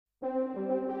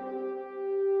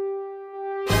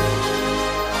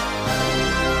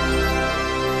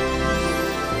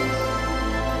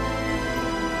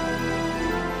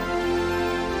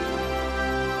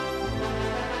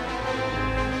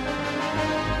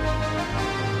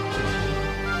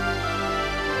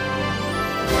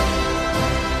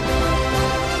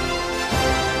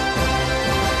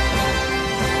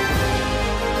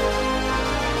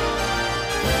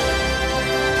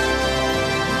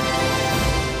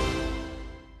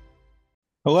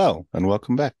Hello, and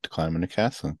welcome back to Climbing the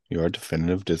Castle, your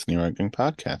definitive Disney ranking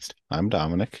podcast. I'm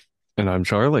Dominic, And I'm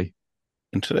Charlie.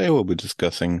 and today we'll be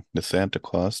discussing The Santa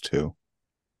Claus 2.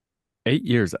 8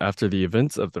 years after the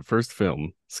events of the first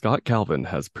film, Scott Calvin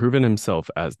has proven himself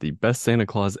as the best Santa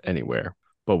Claus anywhere.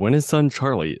 But when his son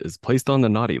Charlie is placed on the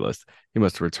naughty list, he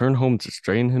must return home to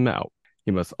straighten him out.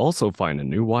 He must also find a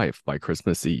new wife by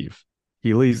Christmas Eve.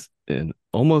 He leaves an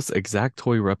almost exact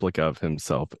toy replica of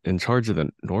himself in charge of the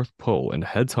North Pole and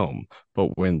heads home.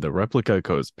 But when the replica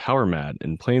goes power mad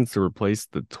and plans to replace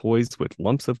the toys with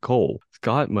lumps of coal,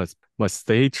 Scott must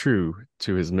stay true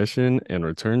to his mission and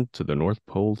return to the North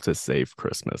Pole to save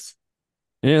Christmas.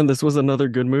 And this was another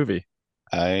good movie.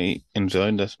 I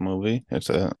enjoyed this movie. It's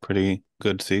a pretty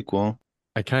good sequel.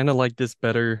 I kind of like this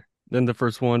better than the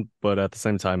first one, but at the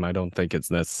same time, I don't think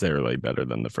it's necessarily better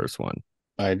than the first one.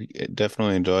 I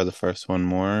definitely enjoy the first one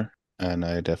more, and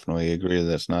I definitely agree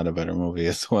that it's not a better movie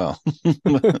as well.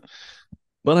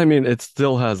 But I mean, it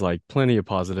still has like plenty of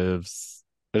positives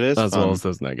It is as well as fun.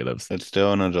 those negatives. It's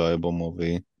still an enjoyable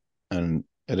movie, and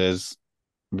it is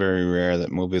very rare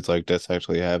that movies like this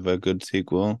actually have a good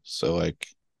sequel. So, like,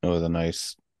 it was a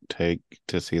nice take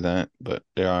to see that. But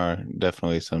there are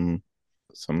definitely some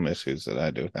issues that I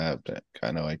do have that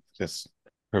kind of like just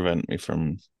prevent me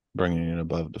from bringing it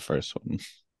above the first one.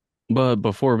 But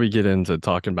before we get into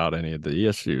talking about any of the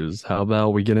issues, how about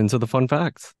we get into the fun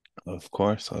facts? Of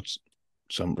course, let's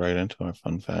jump right into our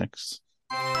fun facts.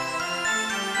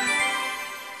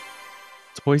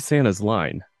 Toy Santa's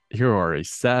line, "You are a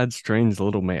sad, strange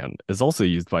little man," is also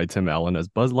used by Tim Allen as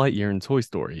Buzz Lightyear in Toy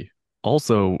Story.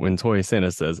 Also, when Toy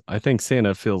Santa says, "I think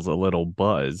Santa feels a little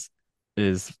buzz,"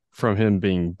 is from him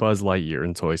being Buzz Lightyear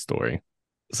in Toy Story.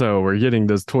 So we're getting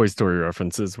those Toy Story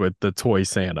references with the Toy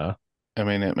Santa. I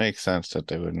mean, it makes sense that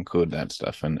they would include that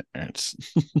stuff in there. It's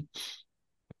And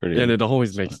pretty. it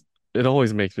always It's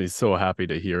fun. makes me so happy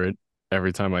to hear it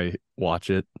every time I watch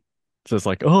it. It's just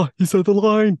like, oh, he said the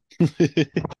line.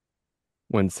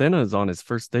 When Santa is on his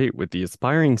first date with the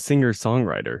aspiring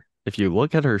singer-songwriter, if you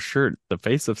look at her shirt, the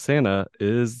face of Santa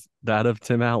is that of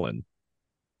Tim Allen.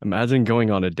 Imagine going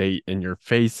on a date and your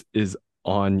face is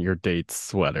on your date's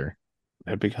sweater.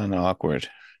 That'd be kind of awkward.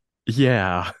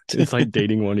 Yeah, it's like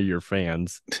dating one of your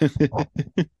fans,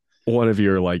 one of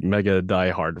your like mega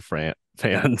diehard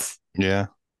fans. Yeah,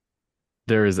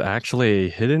 There is actually a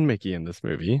hidden Mickey in this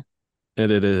movie,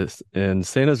 and it is in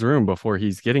Santa's room before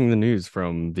he's getting the news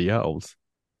from the elves.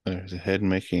 there's a hidden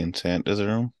Mickey in Santa's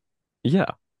room. Yeah,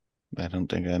 I don't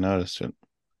think I noticed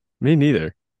me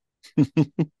neither. it.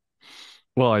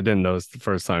 Well, I didn't notice the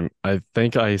first time. I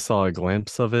think I saw a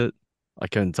glimpse of it. I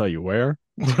couldn't tell you where,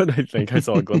 but I think I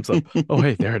saw a glimpse of, oh,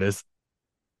 hey, there it is.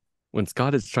 When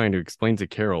Scott is trying to explain to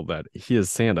Carol that he is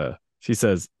Santa, she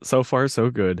says, "So far, so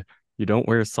good. You don't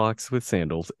wear socks with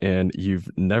sandals, and you've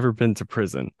never been to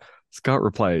prison." Scott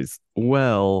replies,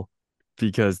 "Well,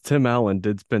 because Tim Allen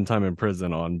did spend time in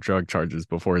prison on drug charges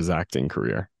before his acting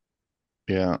career."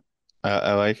 Yeah,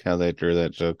 I like how they drew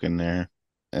that joke in there.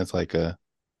 It's like a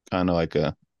kind of like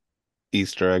a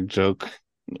Easter egg joke.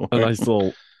 A Where, nice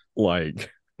little, like,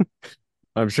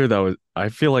 I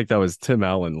feel like that was Tim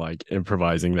Allen, like,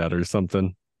 improvising that or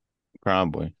something,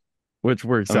 probably. which I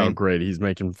works out mean, great. He's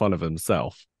making fun of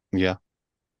himself. yeah,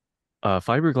 A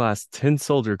fiberglass tin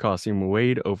soldier costume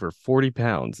weighed over 40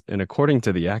 pounds, and according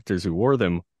to the actors who wore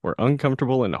them, were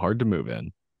uncomfortable and hard to move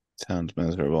in. sounds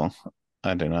miserable.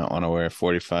 I do not want to wear a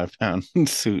 45-pound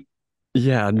suit.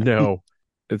 Yeah, no.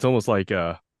 It's almost like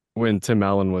when Tim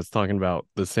Allen was talking about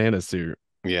the Santa suit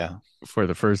Yeah. for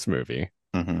the first movie.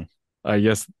 Hmm. I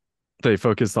guess they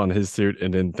focused on his suit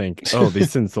and didn't think, oh,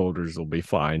 these tin soldiers will be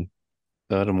fine.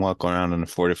 Let them walk around in a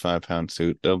 45-pound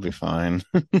suit. They'll be fine.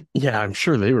 Yeah, I'm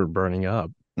sure they were burning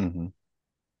up. Hmm.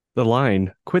 The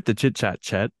line, "Quit the chit chat,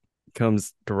 Chet,"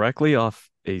 comes directly off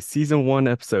a season one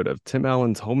episode of Tim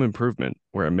Allen's Home Improvement,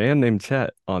 where a man named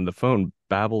Chet on the phone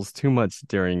babbles too much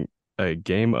during a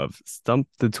game of Stump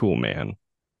the Tool Man.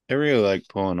 They really like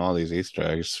pulling all these Easter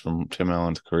eggs from Tim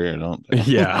Allen's career, don't they?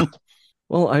 Yeah.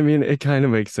 Well, I mean, it kind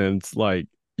of makes sense. Like,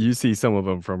 you see some of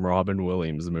them from Robin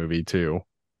Williams' movie too.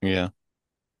 Yeah.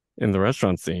 In the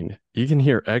restaurant scene, you can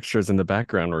hear extras in the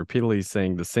background repeatedly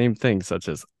saying the same thing, such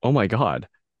as, "Oh my God,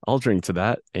 I'll drink to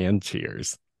that," and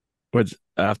 "Cheers." Which,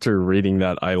 after reading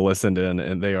that, I listened in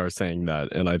and they are saying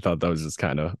that. And I thought that was just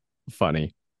kind of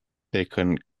funny. They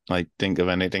couldn't like think of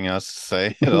anything else to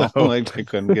say at all. No. Like they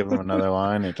couldn't give him another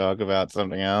line or talk about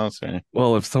something else or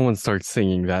Well, if someone starts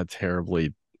singing that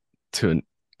terribly to a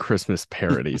Christmas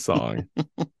parody song,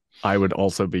 I would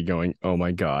also be going, "Oh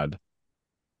my God,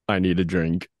 I need a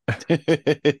drink."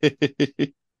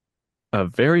 A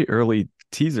very early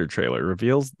teaser trailer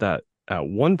reveals that at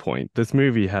one point this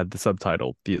movie had the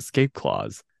subtitle The Escape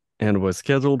Clause and was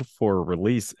scheduled for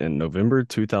release in November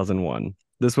 2001.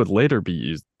 This would later be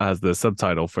used as the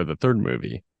subtitle for the third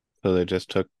movie. So they just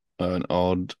took an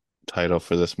old title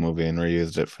for this movie and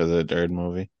reused it for the third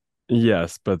movie.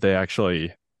 Yes, but they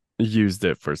actually used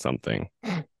it for something.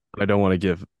 I don't want to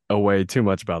give away too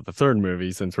much about the third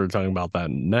movie since we're talking about that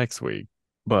next week,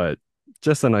 but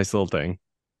just a nice little thing.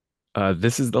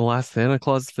 This is the last Santa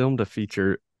Claus film to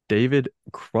feature David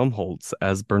Krumholtz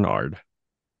as Bernard.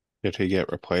 Did he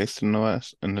get replaced in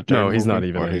the third No, he's not movie,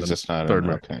 even or in he's the just not in third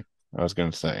there? movie. Okay, I was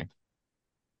gonna say.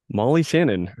 Molly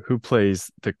Shannon, who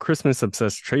plays the Christmas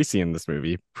obsessed Tracy in this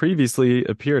movie, previously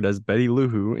appeared as Betty Lou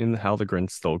Who in How the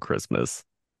Grinch Stole Christmas.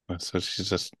 So she's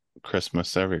just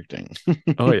Christmas everything.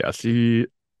 Oh yeah, she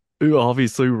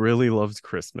obviously really loves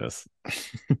Christmas.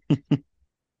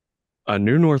 A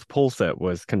new North Pole set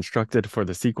was constructed for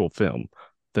the sequel film.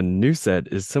 The new set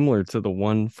is similar to the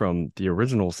one from the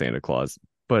original Santa Claus,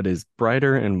 but is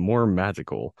brighter and more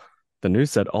magical. The new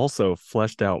set also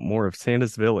fleshed out more of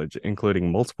Santa's village,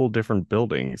 including multiple different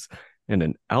buildings and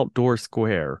an outdoor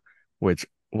square, which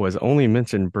was only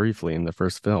mentioned briefly in the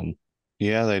first film.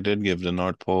 Yeah, they did give the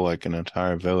North Pole like an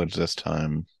entire village this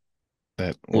time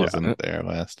that Yeah, wasn't there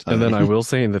last and then I time. will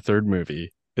say in the third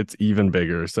movie, it's even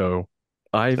bigger. So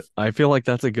I feel like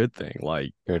that's a good thing.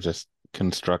 Like, They're just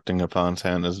constructing upon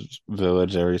Santa's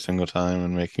village every single time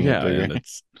and making it yeah, bigger. and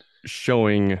it's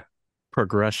showing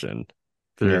progression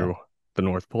Yeah. through the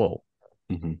North Pole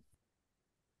Hmm.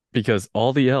 because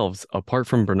all the elves, apart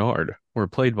from Bernard, were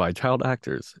played by child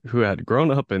actors who had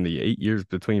grown up in the 8 years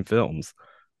between films.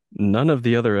 None of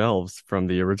the other elves from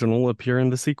the original appear in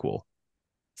the sequel.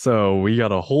 So we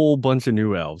got a whole bunch of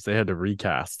new elves. They had to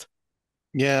recast.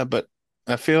 Yeah, but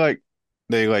I feel like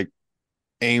they like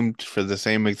aimed for the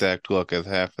same exact look as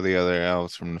half of the other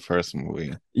elves from the first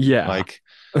movie. Yeah. Like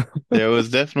there was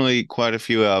definitely quite a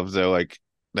few elves that are like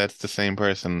that's the same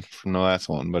person from the last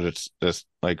one, but it's just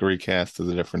like recast as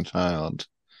a different child.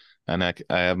 And I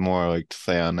have more like to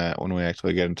say on that when we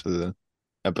actually get into the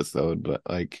episode, but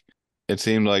like it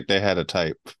seemed like they had a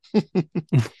type.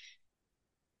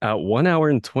 At 1 hour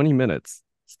and 20 minutes,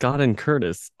 Scott and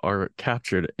Curtis are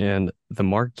captured, and the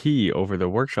marquee over the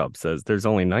workshop says there's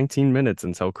only 19 minutes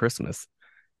until Christmas.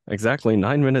 Exactly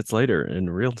 9 minutes later, in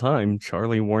real time,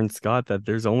 Charlie warns Scott that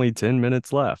there's only 10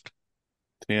 minutes left.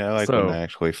 Yeah, I like when they So,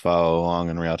 actually follow along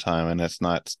in real time and it's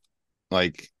not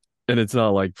like and it's not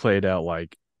like played out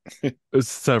like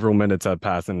several minutes have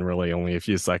passed and really only a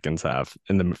few seconds have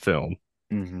in the film.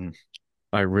 mhm,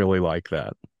 I really like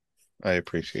that. I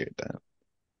appreciate that.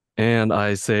 And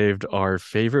I saved our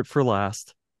favorite for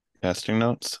last, Casting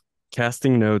notes?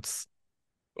 casting notes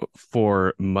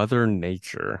for Mother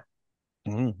Nature.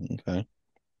 Okay.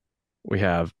 We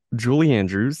have Julie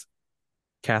Andrews,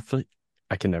 Kathy,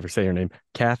 I can never say her name,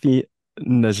 Kathy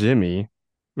Najimy,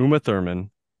 Uma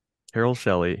Thurman, Carol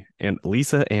Shelley, and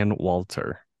Lisa Ann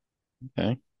Walter.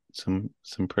 Okay. Some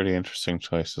pretty interesting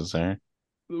choices there.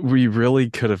 We really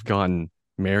could have gotten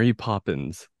Mary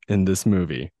Poppins in this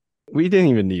movie. We didn't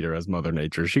even need her as Mother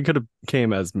Nature. She could have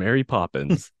came as Mary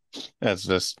Poppins. That's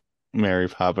just Mary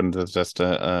Poppins is just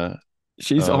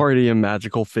She's a already a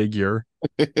magical figure.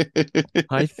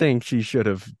 I think she should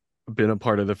have been a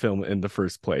part of the film in the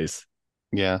first place.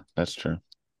 Yeah, that's true.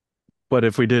 But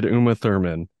if we did Uma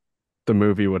Thurman, the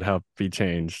movie would have to be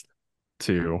changed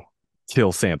to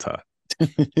Kill Santa.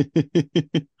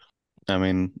 I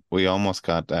mean, we almost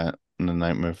got that in The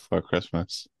Nightmare Before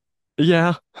Christmas.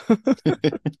 Yeah,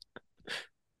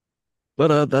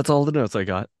 but that's all the notes I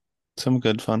got. Some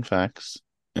good fun facts,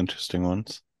 interesting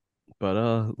ones.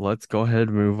 But let's go ahead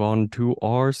and move on to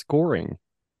our scoring.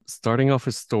 Starting off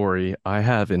with story, I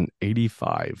have an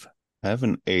 85. I have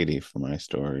an 80 for my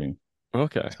story.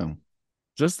 Okay. So,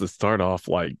 Just to start off,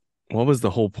 like, what was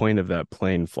the whole point of that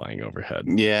plane flying overhead?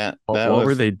 yeah, What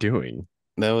were they doing?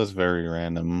 that was very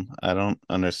random. I don't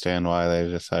understand why they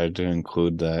decided to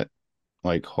include that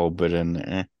like whole bit in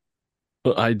there.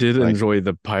 I did Like, enjoy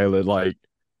the pilot, like,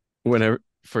 whenever,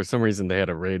 for some reason, they had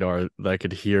a radar that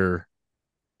could hear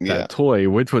yeah, that toy,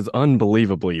 which was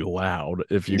unbelievably loud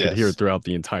if you could hear it yes. throughout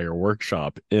the entire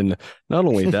workshop. And not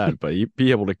only that, but you'd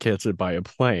be able to catch it by a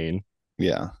plane.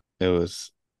 Yeah, it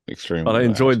was But extremely I loud.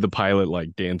 enjoyed the pilot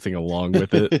like dancing along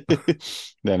with it.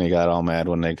 Then he got all mad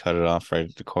when they cut it off right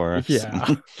at the chorus.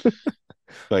 Yeah.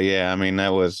 But yeah, I mean that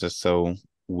was just so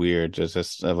weird.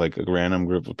 Just like a random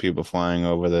group of people flying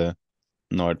over the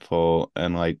North Pole,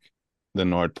 and like the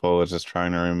North Pole is just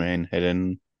trying to remain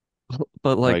hidden.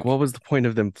 But like, Like what was the point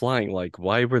of them flying? Like,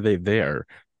 why were they there?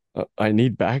 I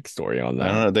need backstory on I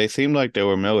don't that. know. They seemed like they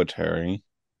were military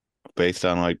based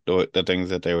on like the things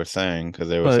that they were saying because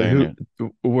they were But saying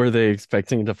who it. were they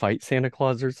expecting to fight Santa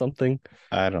Claus or something?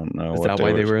 I don't know Is what that they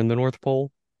why were. they were in the North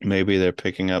Pole? Maybe they're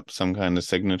picking up some kind of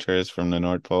signatures from the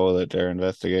North Pole that they're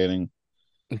investigating.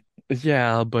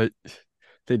 Yeah, but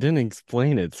they didn't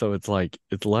explain it, so it's like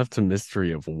it's left to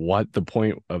mystery of what the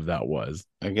point of that was.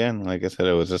 Again, like I said,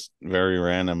 it was just very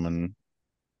random and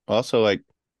also like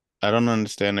I don't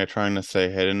understand. They're trying to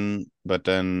say hidden, but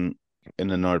then in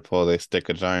the North Pole they stick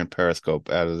a giant periscope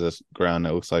out of this ground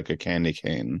that looks like a candy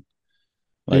cane.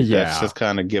 Like that's Yeah, just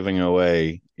kind of giving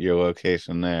away your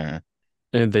location there.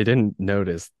 and they didn't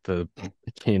notice the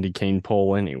candy cane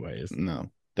pole anyways.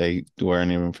 No, they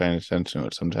weren't even paying attention to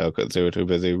it somehow because they were too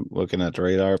busy looking at the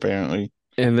radar, apparently.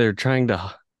 And they're trying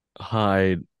to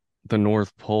hide the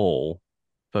North Pole,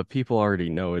 but people already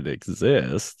know it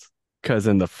exists. Because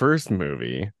in the first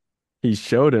movie, he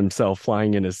showed himself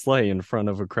flying in his sleigh in front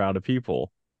of a crowd of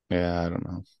people. Yeah, I don't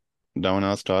know. No one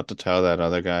else thought to tell that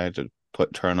other guy to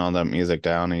turn all that music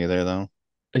down either, though.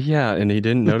 Yeah, and he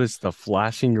didn't notice the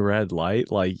flashing red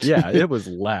light. Like, yeah, it was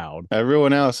loud.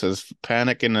 Everyone else is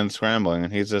panicking and scrambling,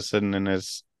 and he's just sitting in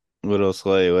his little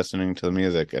sleigh listening to the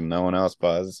music, and no one else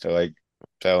pauses to like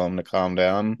tell him to calm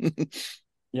down.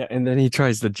 Yeah, and then he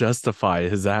tries to justify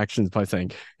his actions by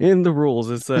saying, in the rules,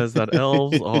 it says that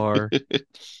elves are.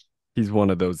 He's one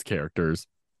of those characters.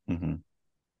 hmm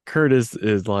Curtis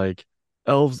is like,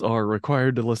 elves are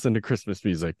required to listen to Christmas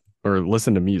music or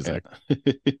listen to Yeah. music.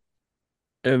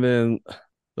 And then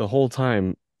the whole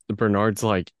time, Bernard's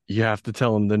like, you have to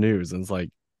tell him the news. And it's like,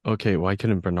 okay, why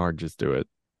couldn't Bernard just do it?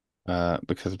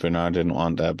 Because Bernard didn't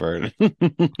want that bird.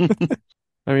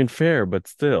 I mean, fair, but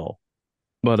still.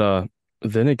 But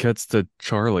then it cuts to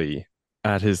Charlie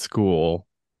at his school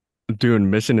doing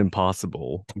Mission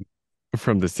Impossible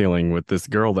from the ceiling with this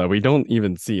girl that we don't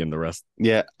even see in the rest.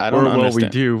 Yeah, I don't Or well, we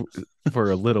understand. do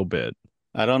for a little bit.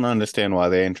 I don't understand why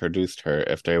they introduced her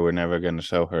if they were never going to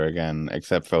show her again,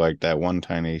 except for like that one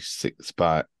tiny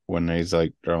spot when he's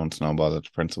like throwing snowballs at the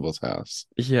principal's house.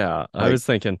 Yeah, I Like, was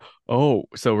thinking, oh,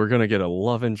 so we're gonna get a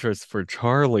love interest for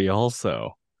Charlie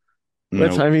also.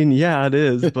 Which nope. I mean, yeah, it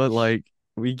is, but like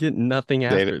we get nothing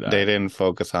They after they that. didn't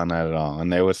focus on that at all,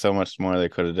 and there was so much more they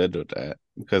could have did with that.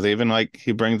 Because even like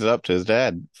he brings it up to his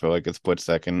dad for like a split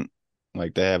second,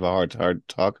 like they have a hard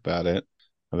talk about it,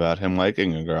 about him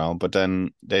liking a girl, but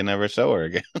then they never show her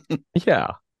again.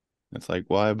 Yeah. It's like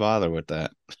why bother with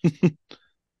that?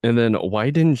 And then why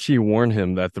didn't she warn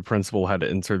him that the principal had to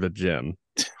enter the gym?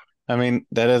 I mean,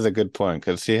 that is a good point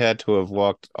because she had to have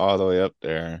walked all the way up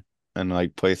there and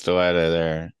like placed a ladder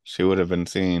there. She would have been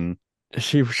seen.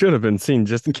 She should have been seen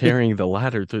just carrying the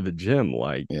ladder through the gym.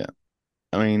 Like, Yeah.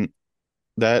 I mean,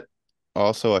 that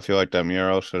also, I feel like that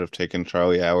mural should have taken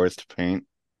Charlie hours to paint.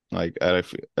 Like, I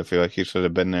feel like he should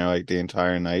have been there like the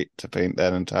entire night to paint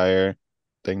that entire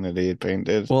thing that he had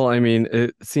painted. well, I mean,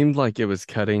 it seemed like it was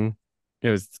cutting. It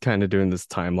was kind of doing this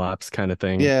time lapse kind of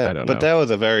thing. Yeah, I don't but know. that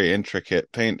was a very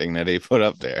intricate painting that he put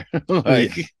up there. Yeah.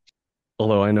 Like,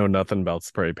 Although I know nothing about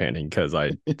spray painting because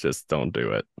I just don't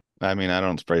do it. I mean, I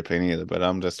don't spray paint either, but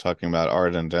I'm just talking about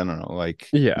art in general. Like,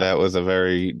 Yeah. that was a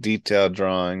very detailed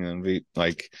drawing, and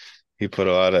like he put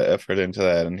a lot of effort into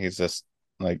that, and he's just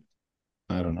like,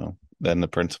 I don't know. Then the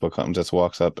principal comes, just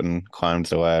walks up and climbs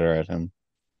the ladder at him.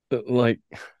 Like,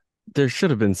 there should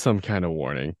have been some kind of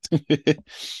warning.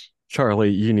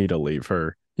 Charlie, you need to leave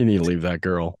her. You need to leave that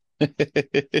girl.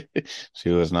 She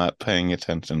was not paying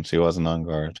attention. She wasn't on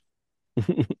guard.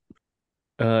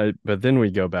 But then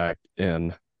we go back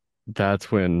and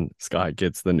that's when Scott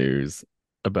gets the news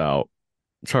about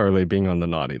Charlie being on the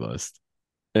naughty list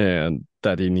and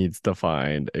that he needs to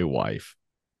find a wife.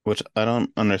 Which I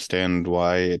don't understand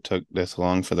why it took this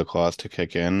long for the clause to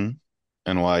kick in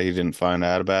and why he didn't find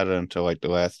out about it until like the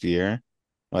last year.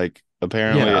 Like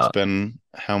apparently it's Yeah, been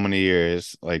how many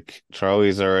years? Like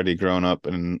Charlie's already grown up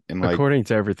and like according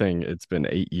to everything, it's been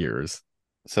 8 years.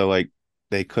 so like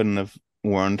they couldn't have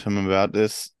warned him about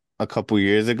this a couple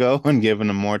years ago and given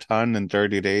him more time than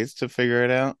 30 days to figure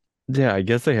it out. Yeah, I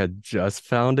guess they had just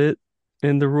found it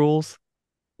in the rules.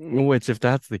 Which, if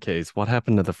that's the case, what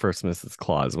happened to the first Mrs.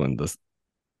 Claus when the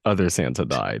other Santa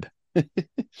died?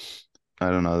 I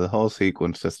don't know. The whole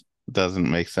sequence just doesn't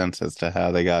make sense as to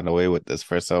how they got away with this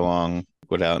for so long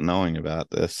without knowing about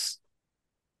this.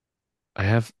 I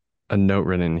have a note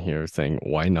written here saying,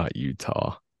 why not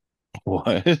Utah?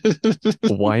 What?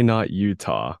 Why not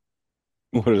Utah?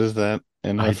 What is that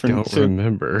in I reference don't to?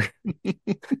 remember.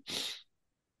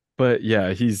 But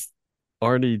yeah, he's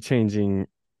already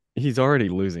he's already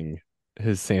losing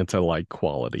his Santa-like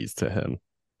qualities to him.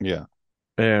 Yeah.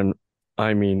 And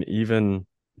I mean, even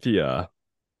the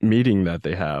meeting that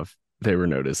they have, they were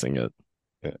noticing it.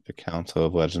 The Council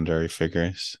of Legendary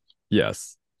Figures.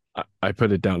 Yes. I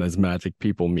put it down as magic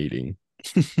people meeting.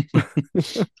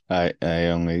 I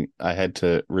had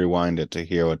to rewind it to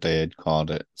hear what they had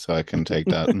called it, so I can take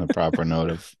that in the proper note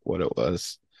of what it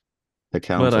was. The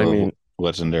But I Council of mean,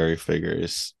 Legendary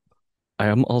Figures. I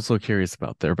am also curious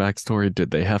about their backstory.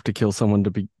 Did they have to kill someone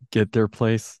to get their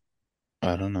place?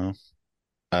 I don't know.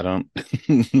 I don't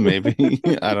maybe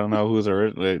I don't know who's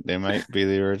original. They might be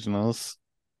the originals,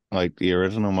 like the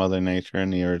original Mother Nature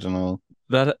and the original.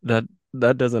 That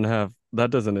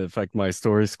doesn't affect my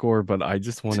story score, but I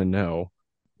just want to know,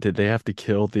 did they have to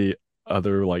kill the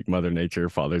other like Mother Nature,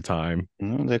 Father Time?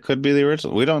 They could be the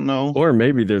original. We don't know. Or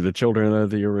maybe they're the children of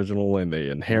the original and they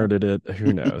Yeah. inherited it.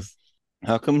 Who knows?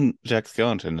 How come Jack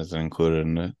Skellington isn't included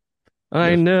in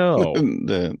I the know.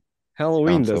 the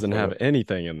Halloween council doesn't have photo?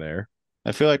 anything in there.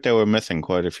 I feel like they were missing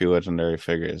quite a few legendary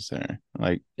figures there.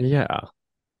 Like Yeah,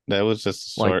 that was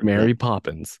just a like short. Mary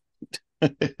Poppins.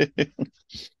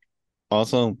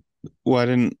 Also, why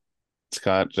didn't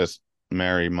Scott just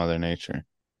marry Mother Nature?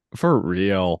 For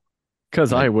real.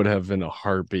 Because I Like, would have in a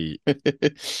heartbeat.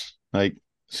 like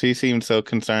she seemed so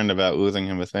concerned about losing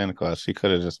him with Santa Claus. She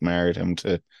could have just married him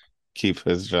to keep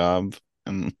his job.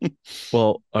 And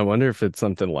Well, I wonder if it's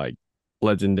something like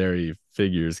legendary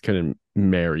figures couldn't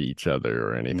marry each other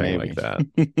or anything like maybe. that.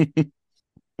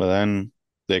 But then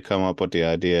they come up with the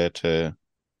idea to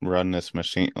run this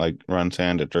machine, like run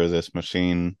Santa through this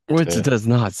machine Which to does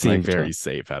not seem make it to very him.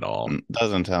 safe at all.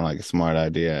 Doesn't sound like a smart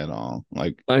idea at all.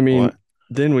 Like, I mean, what?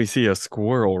 then we see a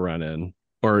squirrel run in,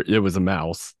 or it was a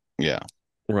mouse Yeah.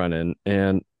 run in,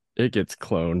 and it gets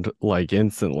cloned like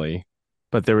instantly.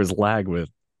 But there was lag with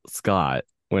Scott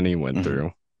when he went Hmm.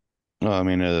 through, Well, I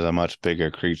mean, it is a much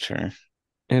bigger creature.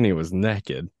 and he was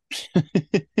naked.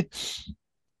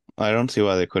 I don't see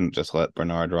why they couldn't just let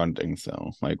Bernard run things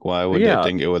though. Like, why would they Yeah,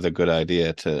 think it was a good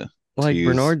idea to like use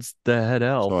Bernard's the head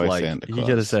elf. toy Like Santa he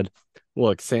could have Claus? said,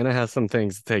 "Look, Santa has some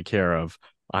things to take care of.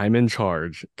 I'm in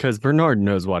charge." Because Bernard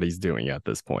knows what he's doing at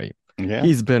this point. Yeah.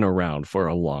 He's been around for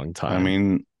a long I time.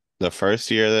 mean, the first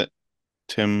year that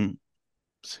Tim,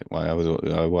 why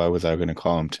was I going to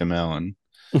call him Tim Allen?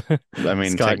 I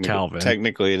mean, Scott Calvin.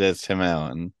 technically it is Tim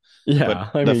Allen, but Yeah,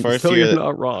 I the mean, first still year you're that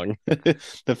not wrong.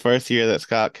 the first year that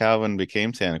Scott Calvin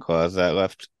became Santa Claus, that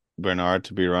left Bernard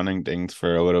to be running things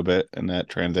for a little bit in that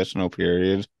transitional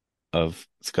period of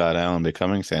Scott Allen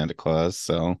becoming Santa Claus.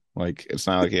 So, like, it's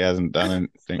not like he hasn't done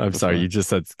anything I'm sorry, before. you just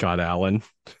said Scott Allen.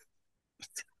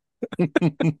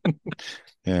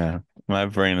 Yeah, my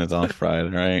brain is all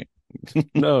fried, right?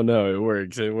 No, no, it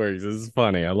works. It works. This is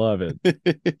funny. I love it.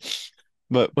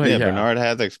 But But yeah, yeah, Bernard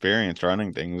has experience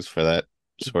running things for that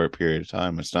short period of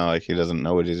time. It's not like he doesn't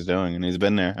know what he's doing, and he's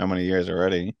been there how many years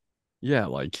already? yeah,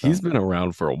 like So he's been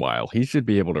around for a while. He should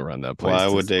be able to run that place why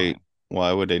would just they fine.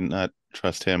 why would they not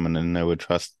trust him and then they would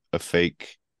trust a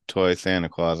fake toy Santa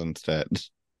Claus instead?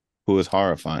 Who is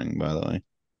horrifying, by the way.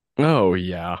 Oh,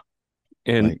 yeah.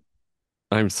 And Like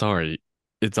I'm sorry.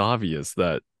 It's obvious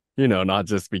that, not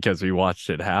just because we watched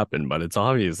it happen, but it's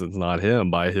obvious it's not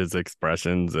him by his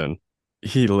expressions. And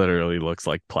he literally looks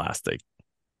like plastic.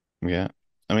 yeah.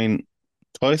 I mean,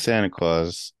 toy Santa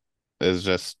Claus is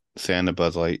just Santa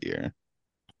Buzz Lightyear.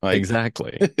 Like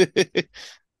Exactly.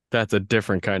 That's a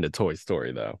different kind of Toy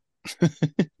Story, though,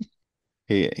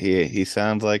 he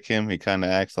sounds like him. He kind of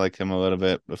acts like him a little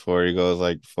bit before he goes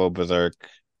like full berserk.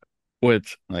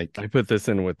 which Like I put this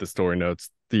in with the story notes,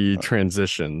 the uh,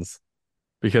 transitions,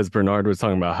 because Bernard was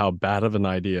talking about how bad of an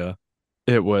idea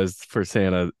it was for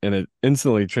Santa, and it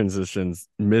instantly transitions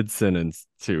mid-sentence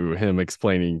to him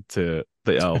explaining to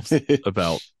the elves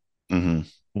about hmm.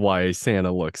 why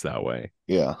Santa looks that way.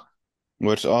 Yeah.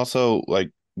 Which also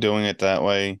like doing it that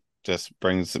way just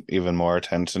brings even more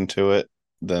attention to it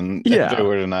than if they Yeah,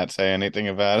 were to not say anything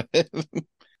about it.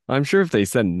 I'm sure if they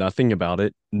said nothing about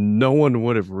it, no one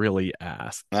would have really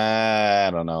asked. I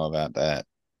don't know about that.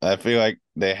 I feel like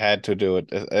they had to do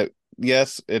it.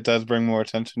 Yes, it does bring more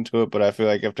attention to it, but I feel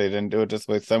like if they didn't do it this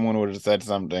way, someone would have said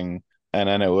something, and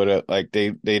then it would have like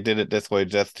they did it this way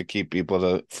just to keep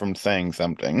people from saying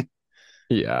something. It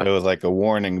Yeah, was like a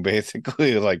warning,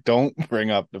 basically, like don't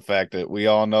bring up the fact that we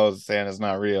all know Santa's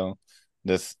not real.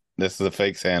 This is a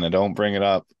fake Santa. Don't bring it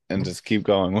up and just keep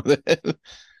going with it.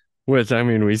 which I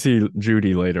mean, we see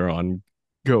Judy later on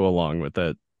go along with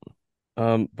it.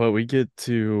 But we get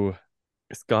to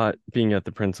Scott being at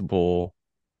the principal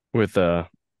with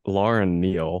Laura and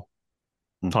Neil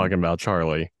Hmm. talking about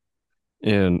Charlie.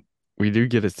 And we do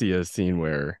get to see a scene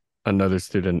where another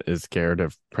student is scared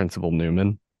of Principal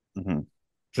Newman. Hmm.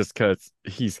 just because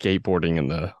he's skateboarding in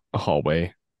the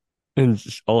hallway. And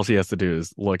all she has to do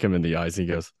is look him in the eyes and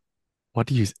he goes, "What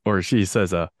do you," or she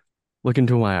says, "Look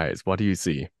into my eyes. What do you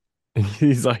see?" And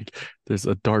he's like, "There's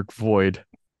a dark void.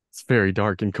 It's very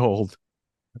dark and cold."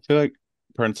 I feel like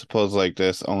principles like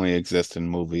this only exist in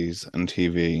movies and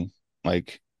TV.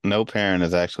 Like, no parent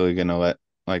is actually gonna let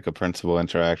like a principal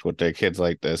interact with their kids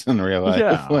like this in real life.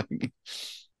 Yeah. Like,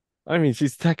 I mean,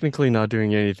 she's technically not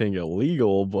doing anything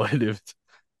illegal, but if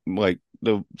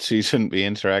she shouldn't be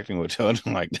interacting with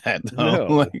children like that though.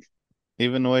 no, Like,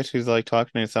 even the way she's like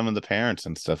talking to some of the parents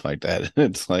and stuff like that.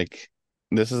 It's like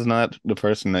this is not the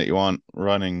person that you want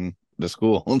running the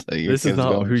school that your this is kids not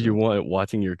go who you to. want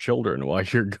watching your children while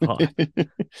you're gone.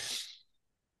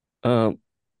 Um,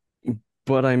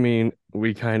 but I mean,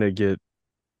 we kind of get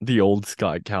the old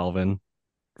Scott Calvin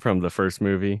from the first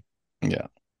movie, Yeah.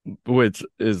 which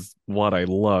is what I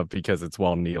love because it's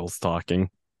while Neil's talking.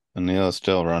 And Neil's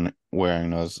still running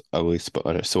wearing those ugly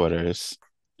sweaters.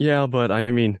 Yeah, but I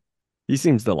mean, he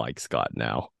seems to like Scott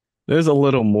now. There's a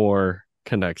little more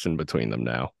connection between them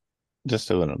now.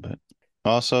 Just a little bit.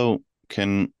 Also,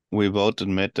 can we both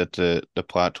admit that the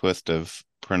plot twist of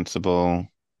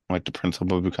the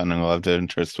principal becoming a love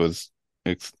interest was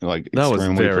like That was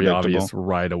extremely very predictable? obvious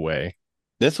right away.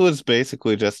 This was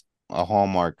basically just a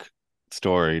Hallmark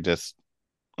story. Just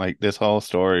like this whole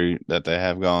story that they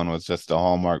have going was just a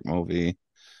Hallmark movie,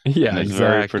 and Yeah, it's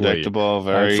very exactly. predictable.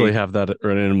 I actually Very. have that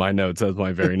written in my notes as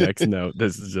my very next note.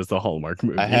 This is just a Hallmark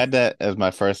I movie. had that as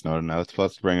my first note, and I was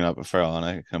supposed to bring it up at Farrell, and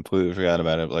I completely forgot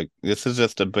about it. Like, this is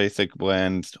just a basic,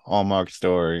 bland Hallmark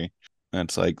story. And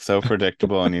it's like so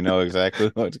predictable, and you know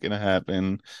exactly what's gonna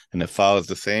happen, and it follows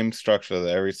the same structure that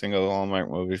every single Hallmark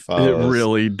movie It follows.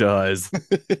 really does,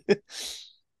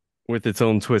 with its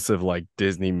own twist of like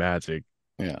Disney magic.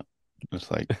 Yeah, it's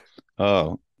like,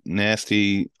 oh,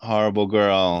 nasty, horrible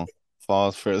girl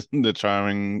falls for the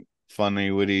charming,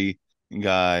 funny, witty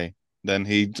guy. Then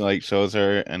he like shows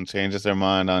her and changes her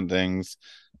mind on things.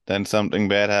 Then something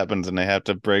bad happens and they have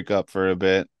to break up for a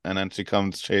bit, and then she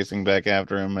comes chasing back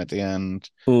after him at the end.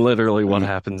 Literally what And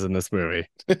happens in this movie.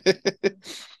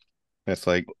 it's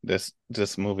like this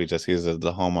movie just uses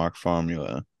the Hallmark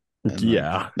formula. And like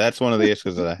Yeah, that's one of the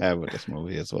issues that I have with this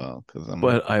movie as well. Because I'm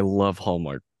like, but I love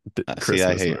Hallmark see,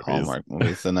 I Christmas hate movies. Hallmark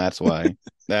movies, and that's why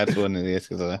that's one of the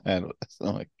issues that I had with this.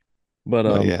 I'm like, But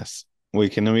but yes, we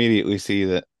can immediately see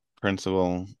that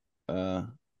Principal, uh,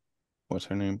 what's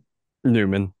her name?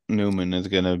 Newman, Newman is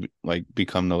gonna like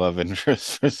become the love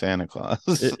interest for Santa Claus.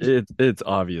 it's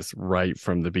obvious right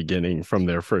from the beginning, from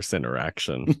their first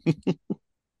interaction.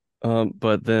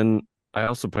 But then I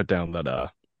also put down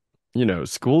that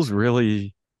schools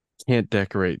really can't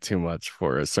decorate too much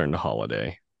for a certain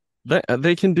holiday.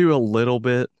 They can do a little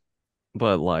bit,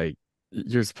 but like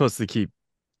you're supposed to keep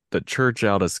the church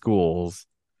out of schools,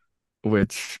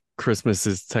 which Christmas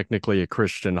is technically a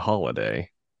Christian holiday.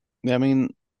 I mean,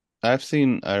 I've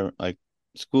seen like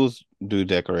schools do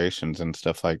decorations and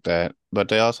stuff like that, but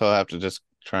they also have to just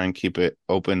try and keep it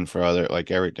open for other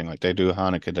like everything. Like they do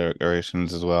Hanukkah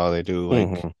decorations as well. They do like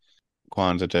Mhm.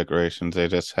 Kwanzaa decorations. They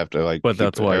just have to like But keep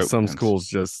that's it why some open. schools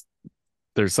just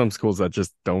there's some schools that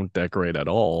just don't decorate at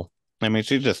all. I mean,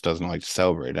 she just doesn't like to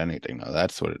celebrate anything though.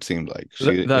 That's what it seemed like.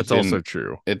 That's also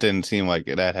true, It didn't seem like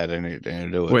that had anything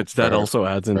to do with which that also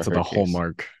adds for into her the case.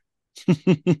 Hallmark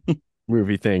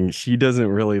movie thing. She doesn't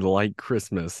really like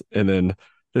Christmas. And then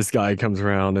this guy comes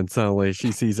around and suddenly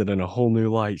she sees it in a whole new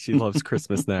light. She loves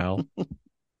Christmas now.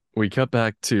 We cut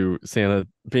back to Santa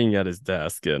being at his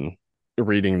desk and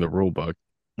reading the rule book.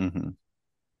 Hmm.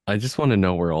 I just want to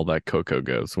know where all that cocoa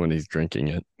goes when he's drinking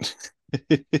it.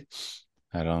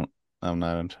 I don't, I'm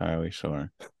not entirely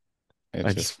sure. It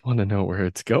I just, just want to know where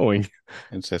it's going.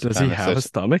 it just Does he kind of have a sits,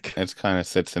 stomach? it's kind of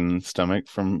sits in the stomach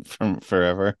from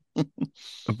forever.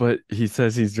 But he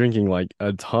says he's drinking like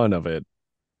a ton of it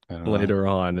I don't know. later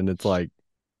on, and it's like,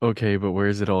 okay, but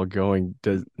where's it all going?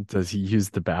 Does he use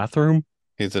the bathroom?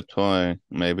 He's a toy.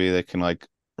 Maybe they can like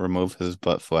remove his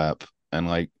butt flap and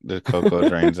like the cocoa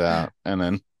drains out and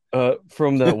then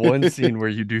From that one scene where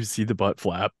you do see the butt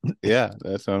flap, yeah,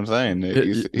 that's what I'm saying.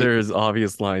 there's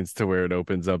obvious lines to where it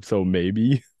opens up. So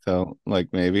maybe So like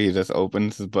maybe he just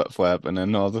opens his butt flap and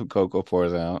then all the cocoa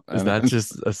pours out is and that then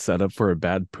just a setup for a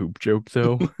bad poop joke,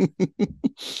 though?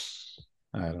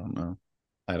 I don't know.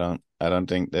 I don't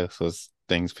think this was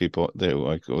things people they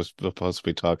like was supposed to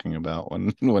be talking about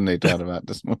when they thought about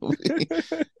this movie.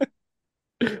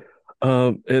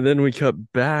 And then we cut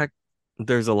back.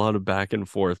 There's a lot of back and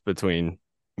forth between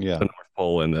Yeah. the North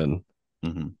Pole and then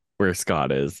Hmm. where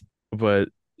Scott is. But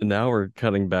now we're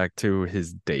cutting back to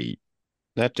his date.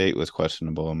 That date was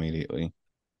questionable immediately.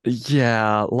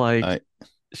 Yeah, like I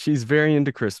she's very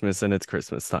into Christmas and it's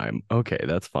Christmas time. Okay,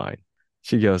 that's fine.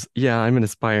 She goes, yeah, I'm an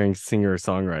aspiring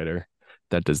singer-songwriter.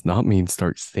 That does not mean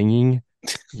start singing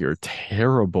your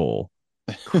terrible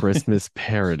Christmas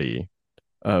parody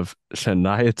of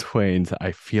Shania Twain's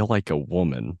I Feel Like a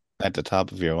Woman at the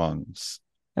top of your lungs.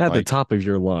 at the Like, top of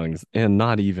your lungs and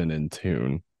not even in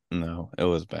tune. no, it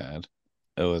was bad.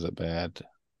 It was a bad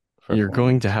You're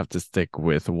going to performance. have to stick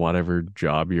with whatever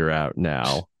job you're at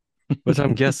now, which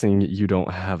I'm guessing you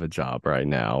don't have a job right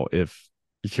now if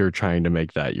you're trying to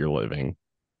make that your living.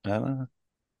 I don't know.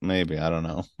 Maybe, I don't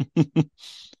know.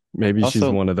 Maybe she's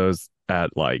Also, one of those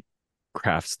at like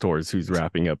craft stores who's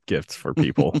wrapping up gifts for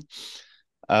people.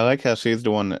 I like how she's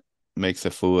the one that makes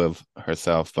a fool of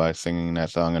herself by singing that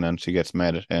song, and then she gets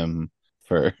mad at him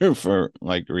for for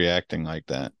like reacting like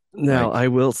that. Now, Like, I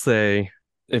will say,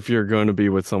 if you're going to be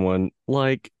with someone,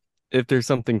 like, if there's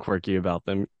something quirky about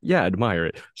them, yeah, admire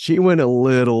it. She went a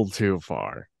little too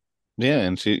far. yeah,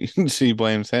 and she she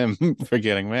blames him for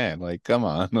getting mad. Like, come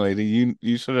on, lady,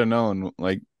 you should have known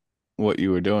like what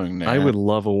you were doing I there. would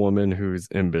love a woman who's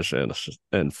ambitious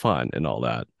and fun and all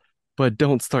that, but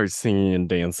don't start singing and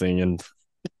dancing in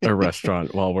a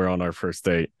restaurant while we're on our first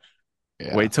date.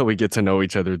 Yeah. Wait till we get to know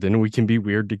each other, then we can be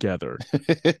weird together.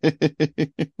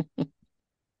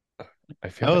 I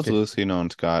feel How like has it. Lucy known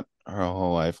Scott her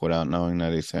whole life without knowing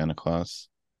that he's Santa Claus?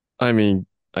 I mean,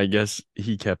 I guess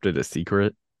he kept it a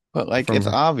secret But like from it's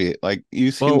her. obvious. Like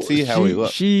you can Well, see how he she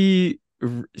look. she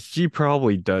she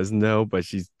probably does know, but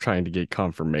she's trying to get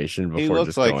confirmation He before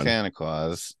looks just like going. Santa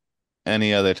Claus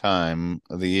any other time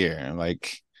of the year.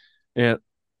 Like, And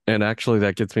and actually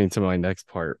that gets me into my next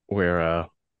part where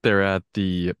they're at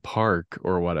the park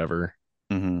or whatever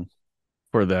hmm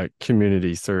for that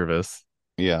community service.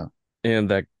 yeah. And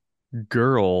that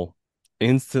girl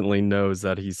instantly knows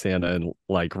that he's Santa and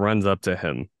like runs up to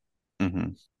him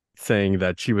hmm saying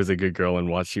that she was a good girl and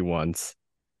what she wants.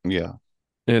 Yeah.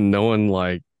 And no one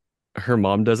like her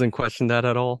mom doesn't question that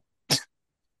at all.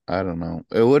 I don't know.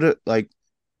 It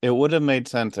would have made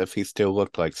sense if he still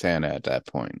looked like Santa at that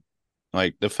point.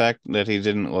 Like the fact that he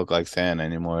didn't look like Santa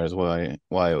anymore is why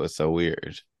it was so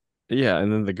weird. Yeah,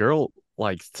 and then the girl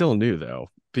like still knew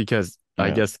though, because I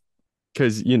Yeah. guess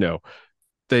because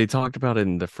they talked about it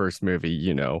in the first movie,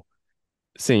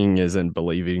 seeing isn't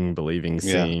believing, believing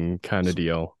Yeah. seeing kind of S-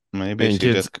 deal. Maybe And she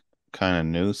kids just kind of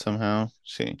knew somehow.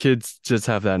 She kids just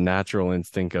have that natural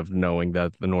instinct of knowing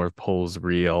that the North Pole's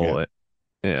yeah. real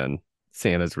and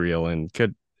Santa's real and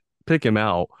could pick him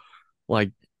out.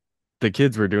 Like the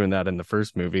kids were doing that in the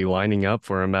first movie, lining up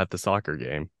for him at the soccer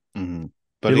game. hmm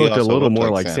He But he looked a also little looked more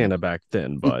like like Santa. Santa back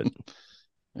then, but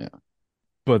Yeah.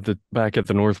 the back at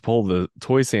the North Pole, the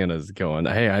toy Santa's going,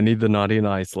 "Hey, I need the naughty and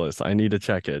nice list. I need to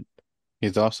check it."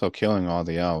 He's also killing all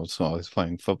the elves while he's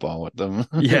playing football with them.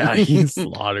 Yeah, he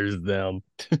slaughters them.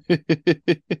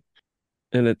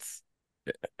 And it's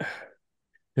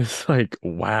like,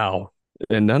 wow.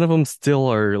 And none of them still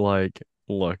are like,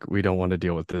 look, we don't want to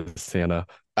deal with this, Santa.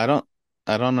 I don't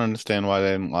I don't understand why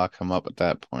they didn't lock him up at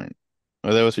that point.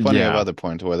 Well, there was plenty of Yeah, other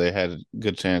points where they had a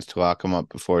good chance to lock him up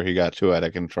before he got too out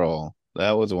of control.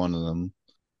 That was one of them.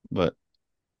 But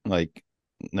like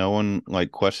no one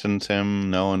like questions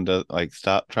him. No one does like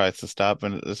stop tries to stop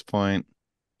him at this point.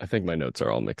 I think my notes are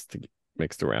all mixed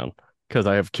around because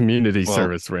I have community Well,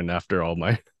 service written after all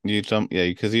my. you jump yeah,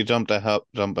 because you jump ahead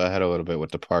a little bit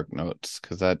with the park notes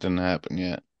because that didn't happen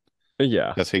yet.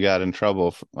 Yeah. Because he got in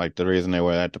trouble. Like the reason they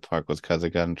were at the park was because he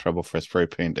got in trouble for spray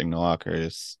painting the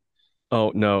lockers.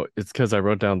 Oh no, it's because I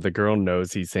wrote down the girl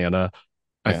knows he's Santa.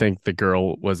 I Yeah. think the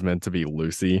girl was meant to be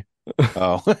Lucy.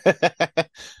 Oh.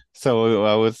 So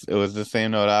it was the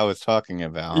same note I was talking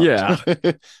about. Yeah.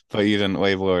 But you didn't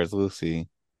label her as Lucy,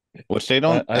 which I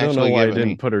don't know why I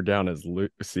didn't put her down as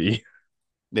Lucy.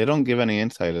 they don't give any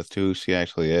insight as to who she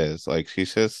actually is. Like she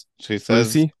says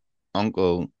Lucy?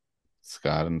 Uncle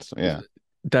Scott and yeah.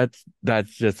 That's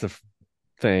just a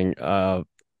thing.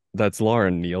 That's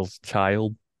Lauren Neal's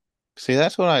child. See,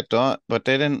 that's what I thought, but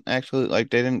they didn't actually like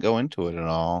they didn't go into it at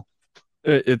all.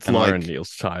 It's And Lauren like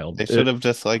Neal's child. they should have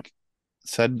just like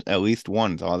said at least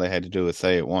once. All they had to do was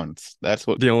say it once. That's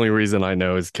what The only reason I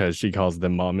know is because she calls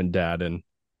them mom and dad in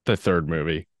the third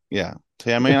movie. yeah.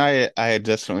 See, I mean, I had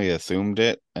definitely assumed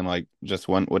it and like just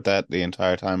went with that the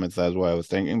entire time. It's that's what I was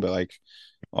thinking, but like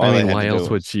I all they mean, had to why do else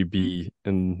would was she be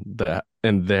in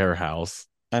their house?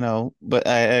 I know, but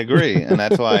I agree, and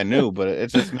that's why I knew. But it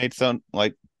just made some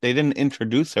like they didn't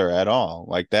introduce her at all.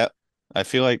 Like that, I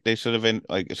feel like they should have been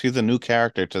like if she's a new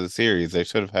character to the series. They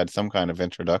should have had some kind of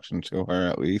introduction to her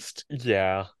at least.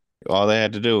 Yeah. All they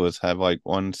had to do was have like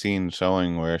one scene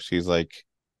showing where she's like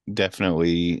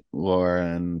definitely Laura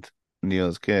and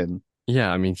Neil's kid.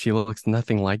 Yeah, I mean, she looks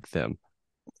nothing like them.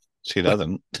 She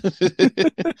doesn't.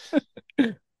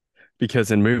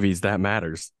 Because in movies, that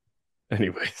matters.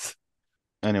 Anyways,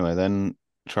 Anyway, then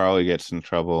Charlie gets in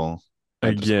trouble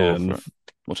at the school again, for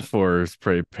which, for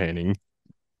spray painting.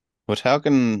 which how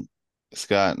can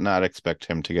Scott not expect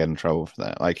him to get in trouble for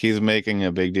that? Like he's making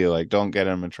a big deal, like don't get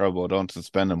him in trouble, don't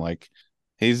suspend him. Like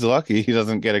he's lucky he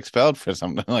doesn't get expelled for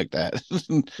something like that.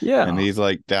 And Yeah, he's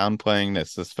like downplaying the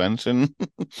suspension.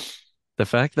 the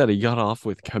fact that he got off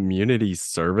with community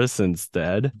service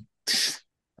instead,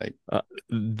 Like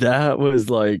that was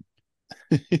like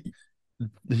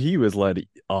he was let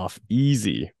off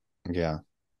easy. yeah.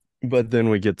 But then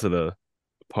we get to the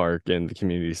park and the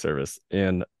community service,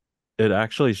 and it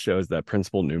actually shows that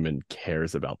Principal Newman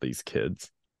cares about these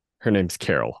kids. Her name's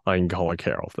Carol. I can call her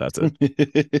Carol. That's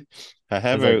it. I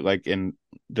have It's her like like in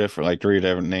different like three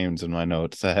different names in my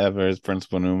notes. I have her as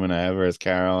Principal Newman, I have her as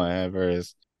Carol, I have her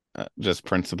as just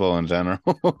Principal in general.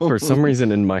 for some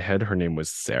reason in my head, her name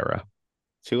was Sarah.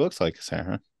 She looks like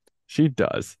Sarah. She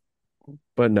does.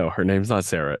 But no, her name's not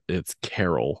Sarah. It's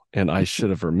Carol. And I should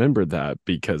have remembered that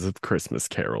because of Christmas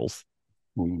carols.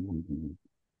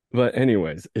 But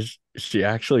anyways, she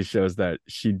actually shows that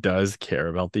she does care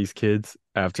about these kids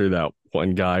after that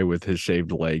one guy with his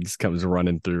shaved legs comes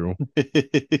running through.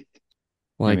 And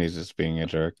Like he's just being a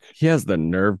jerk. he has the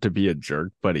nerve to be a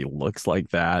jerk, but he looks like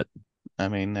that. I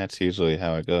mean, that's usually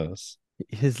how it goes.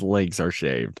 His legs are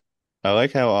shaved. I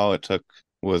like how all it took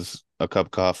was a cup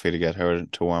of coffee to get her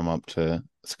to warm up to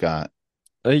Scott.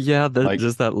 Yeah, Like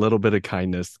just that little bit of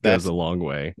kindness goes that's a long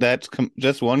way.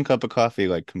 just one cup of coffee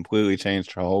like completely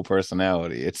changed her whole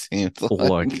personality. It seems Look,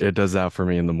 like. it does that for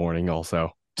me in the morning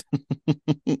also.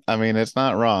 I mean, it's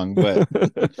not wrong, but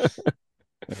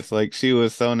it's like she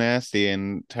was so nasty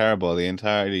and terrible the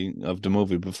entirety of the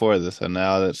movie before this, and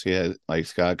now that she had like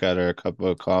Scott got her a cup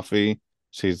of coffee,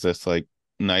 she's just like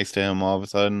nice to him all of a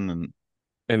sudden, and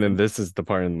And then this is the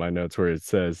part in my notes where it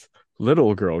says,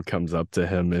 little girl comes up to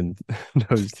him and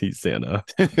knows he's Santa.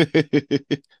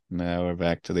 now we're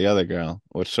back to the other girl,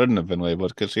 which shouldn't have been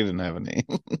labeled because she didn't have a name.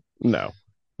 No.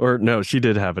 Or no, she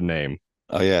did have a name.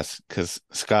 Oh yes, because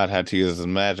Scott had to use his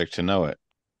magic to know it.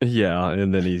 Yeah.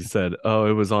 And then he said, oh,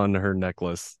 it was on her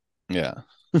necklace. Yeah,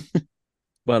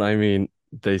 But I mean,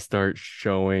 they start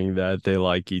showing that they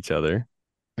like each other.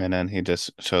 and then he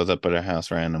just shows up at her house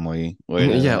randomly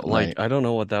later Yeah. that Like, night. I don't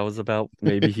know what that was about.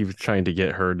 Maybe he was trying to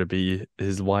get her to be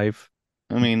his wife.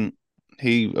 I mean,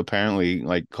 he apparently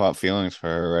like caught feelings for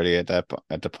her already at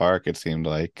at the park. It seemed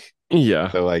like Yeah.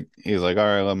 so. Like he's like, all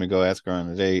right, let me go ask her on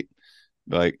a date.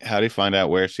 But, like, how do you find out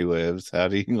where she lives? How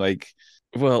do you like?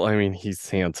 Well, I mean, he's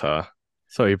Santa.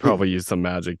 So he probably used some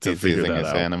magic to He's figure using that his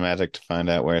out. Santa magic to find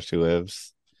out where she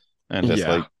lives, and just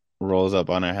Yeah. like rolls up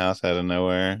on her house out of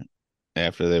nowhere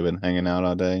after they've been hanging out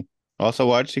all day. Also,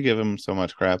 why'd she give him so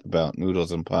much crap about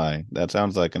noodles and pie? That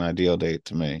sounds like an ideal date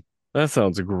to me. That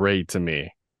sounds great to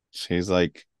me. She's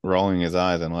like rolling his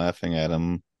eyes and laughing at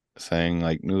him, saying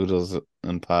like noodles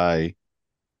and pie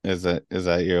is that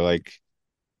your like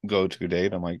go-to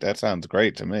date? I'm like, that sounds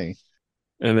great to me.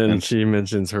 And then And she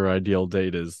mentions her ideal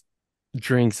date is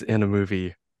drinks in a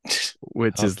movie,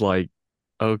 which how is like,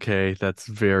 okay, that's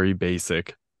very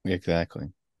basic. exactly.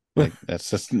 Like that's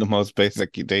just the most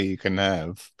basic date you can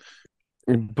have.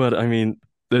 But I mean,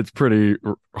 it's pretty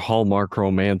Hallmark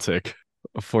romantic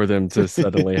for them to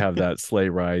suddenly have that sleigh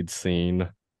ride scene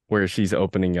where she's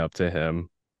opening up to him.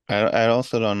 I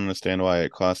also don't understand why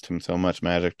it cost him so much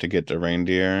magic to get the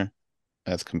reindeer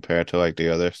as compared to like the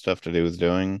other stuff that he was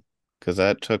doing, because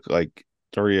that took like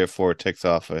 3 or 4 ticks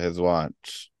off of his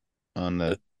watch on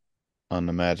the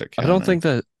magic I don't counter. think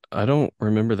that I don't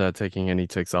remember that taking any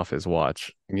ticks off his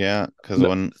watch. Yeah, because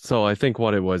when So I think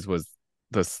what it was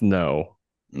the snow.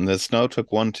 the snow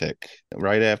took 1 tick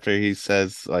right after he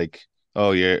says like,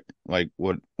 "Oh, you're like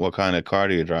what kind of car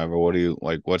do you drive or what do you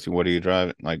like what are you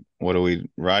driving like what are we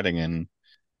riding in?"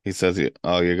 He says,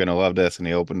 "Oh, you're gonna love this," and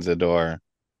he opens the door,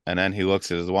 and then he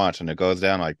looks at his watch and it goes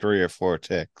down like 3 or 4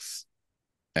 ticks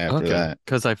after Okay, that.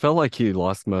 because I felt like he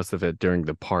lost most of it during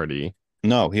the party.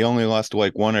 No, he only lost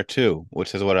like 1 or 2,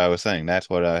 which is what I was saying. That's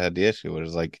what I had the issue with. It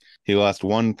was like he lost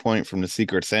 1 point from the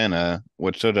Secret Santa,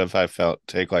 which should have, I felt,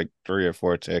 take like 3 or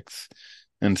 4 ticks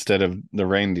instead of the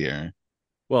reindeer.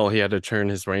 Well, he had to turn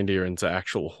his reindeer into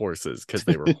actual horses because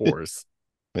they were horse.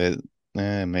 But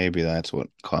maybe that's what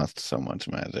cost so much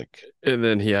magic. And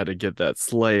then he had to get that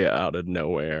sleigh out of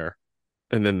nowhere.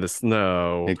 And then the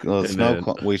snow. Well, And then,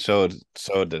 we showed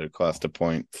that it cost a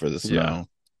point for the yeah. snow,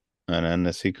 and then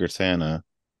the Secret Santa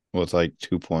was like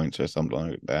 2 points or something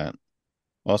like that.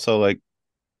 Also, like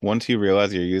once you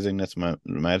realize you're using this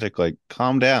magic, like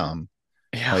calm down,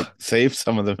 like Yeah. save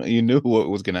some of the. You knew what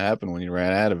was going to happen when you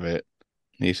ran out of it.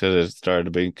 You should have started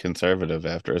to be conservative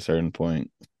after a certain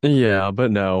point. Yeah,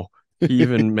 but no. He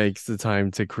even makes the time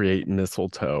to create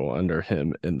mistletoe under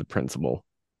him in the principal.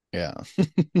 Yeah,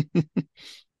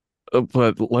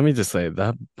 But let me just say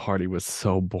that party was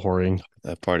so boring.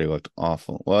 that party looked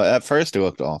awful. Well, at first it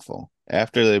looked awful.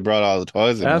 After they brought all the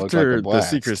toys in, it looked like a After the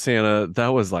Secret blast. Santa, that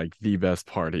was like the best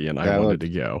party, and I That wanted to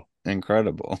looked go.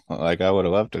 incredible. Like I would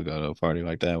have loved to go to a party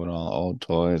like that with all old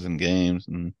toys and games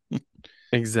and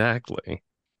Exactly.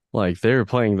 Like they were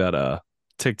playing that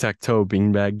tic-tac-toe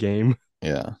beanbag game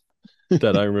yeah.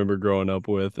 that I remember growing up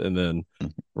with, and then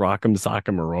Rock'em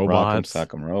Sock'em Rock'em Robots.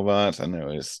 Sock'em Robots, and there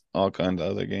was all kinds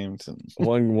of other games. And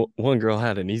One girl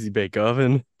had an easy bake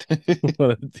oven.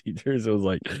 One of the teachers was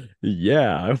like,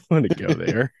 "Yeah, I want to go it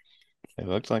there."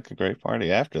 looked like a great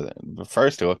party after that. But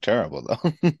first, it looked terrible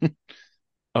though.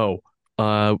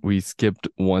 Oh, we skipped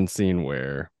one scene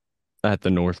where at the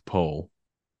North Pole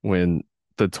when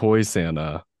the toy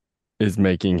Santa is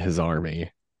making his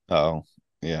army. Oh,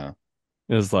 yeah.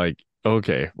 It's like,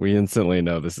 okay, we instantly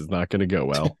know this is not going to go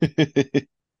well.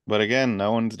 But again,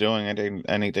 no one's doing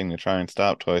anything to try and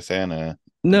stop Toy Santa.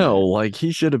 No, There. like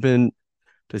he should have been.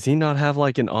 Does he not have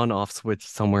like an on-off switch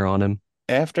somewhere on him?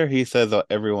 After he says that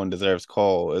everyone deserves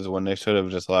coal is when they should have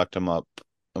just locked him up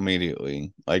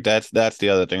immediately. Like that's the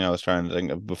other thing I was trying to think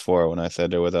of before when I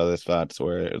said there was other spots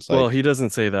where it's Well, like, he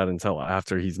doesn't say that until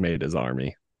after he's made his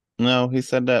army. no, he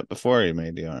said that before he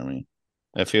made the army.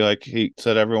 I feel like he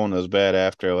said everyone was bad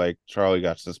after like Charlie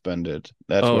got suspended.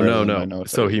 That's Oh, where it no, was in my no.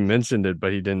 notes at So he least. mentioned it,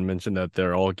 but he didn't mention that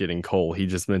they're all getting coal. He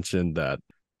just mentioned that,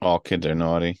 All kids are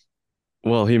naughty.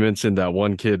 well, he mentioned that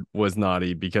one kid was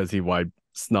naughty because he wiped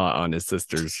snot on his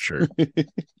sister's shirt.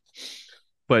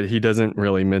 But he doesn't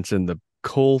really mention the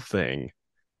coal thing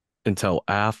until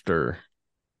after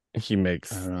he I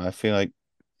makes, don't know. I feel like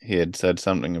he had said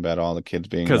something about all the kids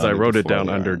being because I naughty wrote it before down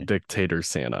the under army. Dictator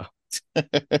Santa.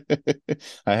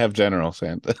 I have General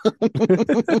Santa.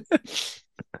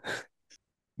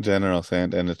 General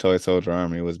Santa and the Toy Soldier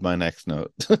Army was my next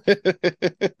note.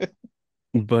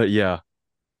 But yeah,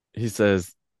 he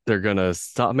says they're gonna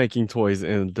stop making toys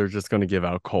and they're just gonna give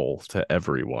out coal to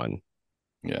everyone.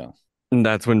 Yeah. And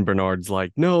that's when Bernard's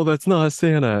like, no, that's not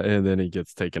Santa. And then he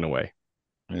gets taken away.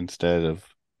 Instead of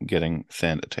getting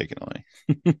Santa taken away.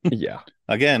 Yeah.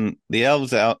 Again, the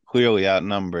elves out clearly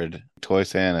outnumbered Toy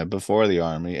Santa before the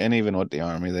army, and even with the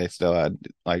army, they still had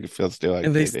like it feels still like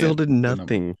And they they still did did the number.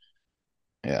 nothing.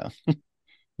 Yeah,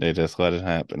 they just let it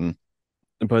happen.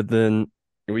 But then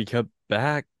we cut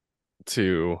back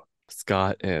to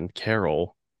Scott and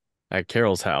Carol at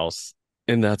Carol's house.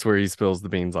 And that's where he spills the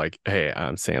beans like, hey,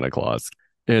 I'm Santa Claus.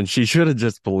 And she should have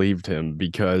just believed him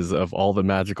because of all the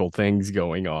magical things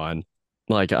going on.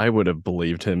 Like, I would have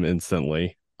believed him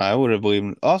instantly. I would have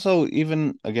believed. Also,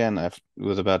 even again, I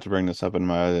was about to bring this up in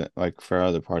my other, like for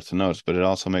other parts of notes, but it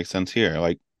also makes sense here.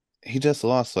 Like he just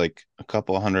lost like a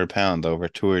couple 100 pounds over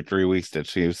 2 or 3 weeks that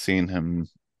she's seen him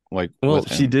like Well,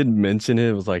 with she him. did mention it.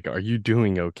 It was like, are you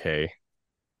doing okay?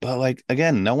 But like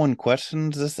again, no one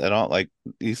questions this at all. Like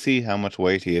you see how much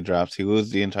weight he drops. He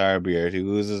loses the entire beard. He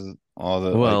loses all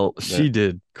the like Well, the she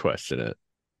did question it.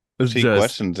 It's she just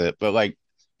questions it, but like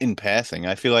in passing,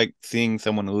 I feel like seeing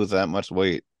someone lose that much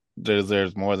weight,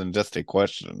 there's more than just a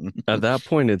question. at that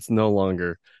point, it's no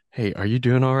longer, hey, are you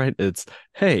doing all right? It's,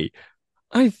 hey,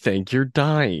 I think you're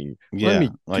dying. Let Yeah, me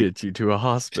like get you to a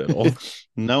hospital.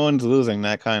 no one's losing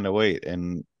that kind of weight,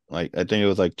 and like I think it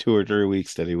was like 2 or 3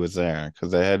 weeks that he was there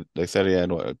because they said he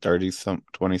had what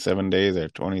 27 days or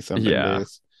 20 something Yeah.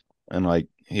 days, and like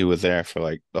he was there for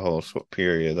like the whole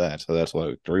period of that, so that's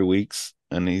like 3 weeks,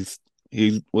 and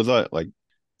he was like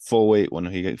full weight when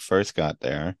he first got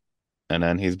there, and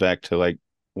then he's back to like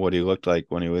what he looked like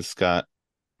when he was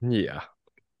Yeah.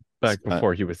 Back Scott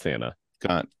before he was Santa.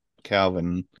 Scott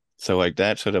Calvin. So like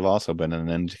that should have also been an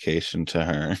indication to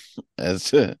her as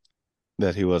to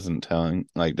that he wasn't telling,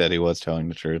 like that he was telling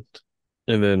the truth.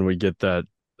 And then we get that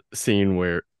scene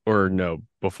where, or no,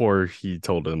 before he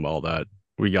told him all that,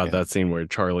 we got Yeah. that scene where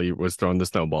Charlie was throwing the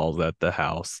snowballs at the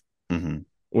house, Hmm.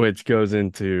 which goes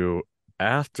into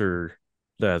after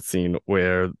that scene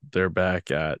where they're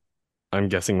back at, I'm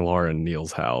guessing, Laura and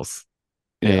Neil's house.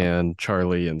 Yeah. And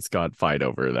Charlie and Scott fight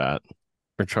over that.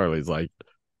 Or Charlie's like,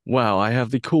 wow, I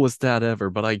have the coolest dad ever,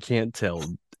 but I can't tell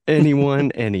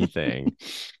anyone anything.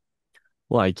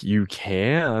 Like, you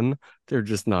can, they're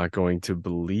just not going to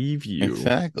believe you.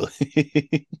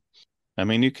 Exactly. I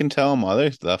mean, you can tell him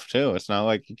other stuff too. It's not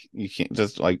like you can't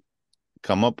just like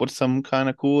come up with some kind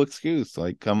of cool excuse.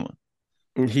 Like come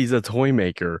He's a toy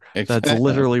maker. That's Exactly.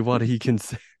 literally what he can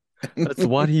say. That's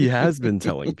what he has been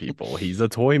telling people. He's a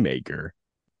toy maker.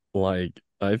 Like,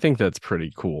 I think that's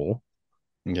pretty cool.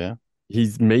 Yeah.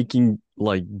 He's making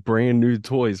like brand new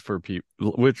toys for people,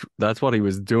 which that's what he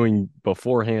was doing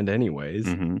beforehand,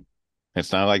 anyways. hmm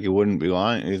It's not like he wouldn't be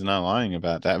lying. He's not lying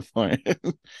about that point.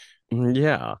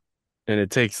 Yeah. And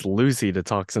it takes Lucy to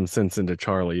talk some sense into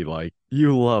Charlie, like,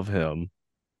 you love him.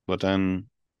 But then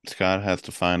Scott has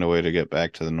to find a way to get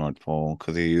back to the North Pole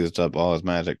because he used up all his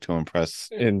magic to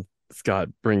impress And Scott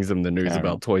brings him the news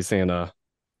about Carol. Toy Santa.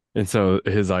 And so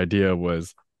his idea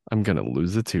was, I'm gonna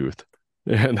lose a tooth.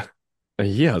 And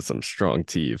he has some strong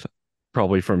teeth,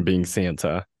 probably from being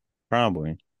Santa.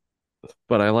 Probably.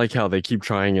 But I like how they keep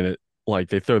trying and it like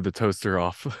they throw the toaster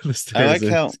off the I stairs like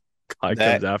and how Scott comes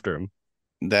that after him.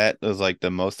 that was like the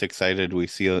most excited we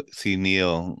see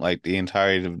Neil like the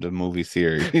entirety of the movie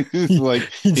series. He,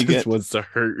 Like he just wants to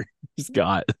hurt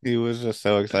Scott. he was just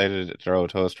so excited to throw a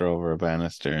toaster over a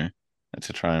banister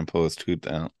to try and pull his tooth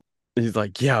out. He's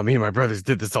like, yeah, me and my brothers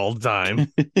did this all the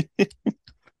time.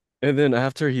 And then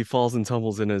after he falls and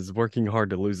tumbles and is working hard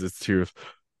to lose his tooth,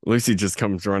 Lucy just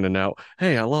comes running out.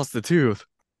 Hey, I lost the tooth.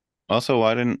 Also,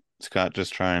 why didn't Scott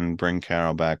just try and bring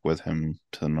Carol back with him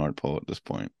to the North Pole at this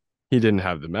point? He didn't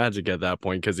have the magic at that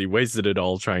point because he wasted it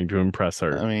all trying to impress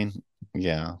her. I mean,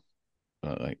 yeah,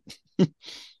 but like,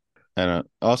 I don't.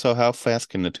 Also, how fast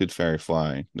can the Tooth Fairy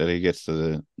fly that he gets to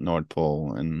the North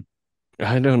Pole in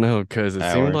I don't know, because it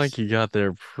seemed like hours? he got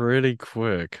there pretty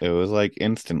quick. It was like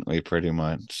instantly, pretty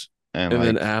much, and And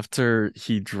then after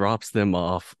he drops them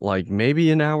off, like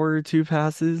maybe an hour or two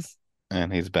passes,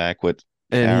 he's back with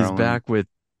and he's Carolyn. back with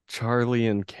Charlie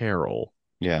and Carol.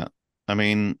 Yeah, I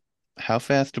mean, how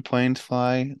fast do planes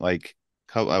fly? Like,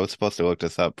 how I was supposed to look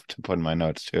this up to put in my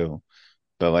notes too,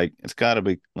 but like, it's got to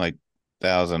be like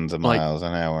thousands of Like, miles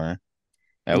an hour,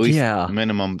 at least yeah,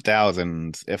 minimum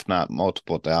thousands, if not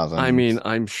multiple I mean, thousands.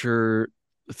 I'm sure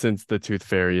since the Tooth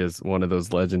Fairy is one of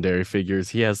those legendary figures,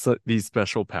 he has these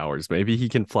special powers. Maybe he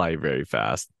can fly very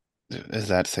fast. Is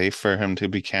that safe for him to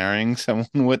be carrying someone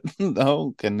with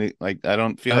though? Can he, like I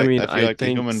don't feel I like mean, I feel I like the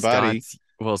think human body.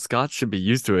 Scott should be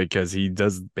used to it because he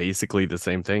does basically the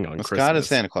same thing on Well, Scott is Christmas.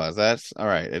 Santa Claus. That's all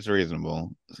right. It's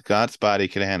reasonable. Scott's body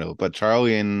can handle it, but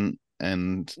Charlie and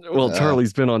Well,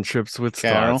 Charlie's been on trips with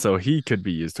Scott, Carol, so he could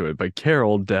be used to it, but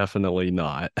Carol definitely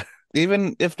not.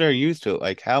 even if they're used to it,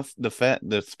 like how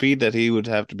the speed that he would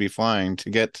have to be flying to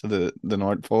get to the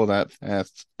North Pole that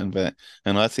fast and back,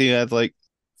 unless he has like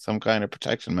some kind of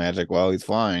protection magic while he's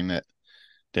flying that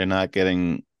they're not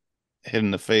getting hit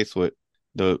in the face with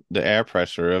the air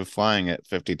pressure of flying at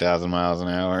 50,000 miles an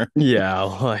hour. Yeah,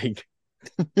 like,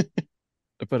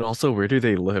 but also, where do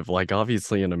they live? Like,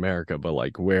 obviously in America, but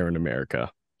like, where in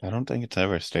America? I don't think it's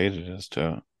ever stated as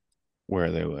to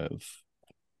where they live,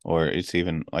 or it's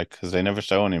even like because they never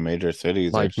show any major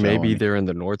cities or Like, show maybe any. they're in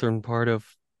the northern part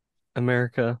of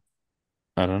America.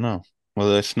 I don't know. Well,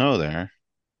 there's snow there,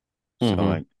 so Hmm.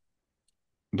 like,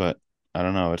 but I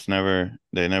don't know. It's never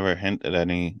they never hint at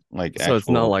any like So it's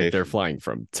actual not like they're location. flying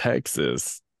from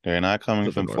Texas They're not coming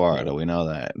to the from North Florida. Pole. We know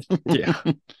that. Yeah.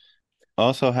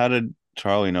 Also, how did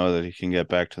Charlie know that he can get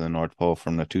back to the North Pole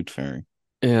from the Tooth Fairy?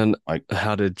 And Like,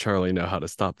 how did Charlie know how to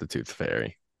stop the Tooth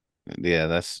Fairy? yeah,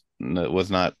 that was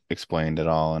not explained at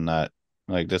all, and not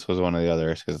like this was one of the other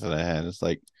issues that I had. It's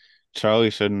like Charlie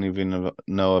shouldn't even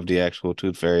know of the actual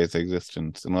Tooth Fairy's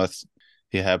existence unless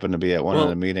he happened to be at one of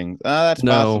the Well, meetings. Ah, that's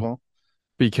no, possible.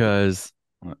 because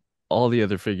all the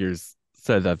other figures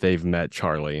said that they've met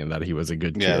Charlie and that he was a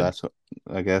good Yeah, kid. that's what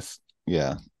I guess.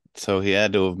 Yeah. So he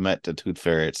had to have met the Tooth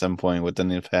Fairy at some point within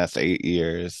the past 8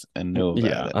 years and knew about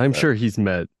Yeah, it. But I'm sure he's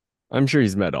met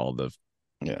all the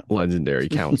yeah. legendary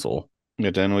council,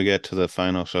 But then we get to the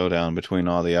final showdown between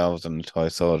all the elves and the toy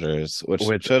soldiers, which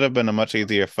which, should have been a much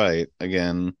easier fight.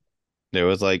 Again, there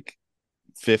was like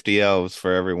 50 elves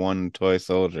for every one toy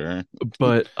soldier.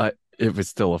 but it was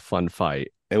still a fun fight.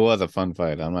 It was a fun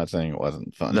fight. I'm not saying it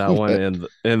wasn't fun, That one but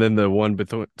and then the one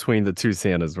between the two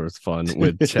Santas was fun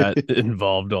with Chet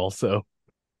involved also.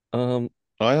 Um,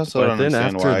 I also don't but then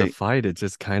understand after the why. fight, it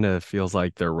just kind of feels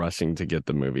like they're rushing to get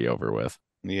the movie over with.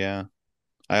 Yeah.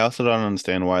 I also don't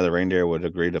understand why the reindeer would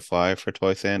agree to fly for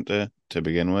Toy Santa to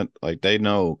begin with. Like they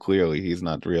know clearly he's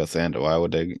not the real Santa. Why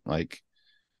would they like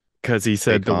Because he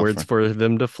said take the off words for? for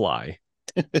them to fly.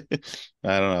 I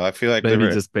don't know. I feel like Maybe they're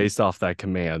just based off that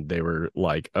command, they were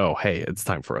like, "Oh, hey, it's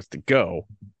time for us to go."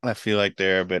 I feel like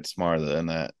they're a bit smarter than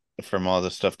that. From all the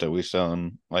stuff that we've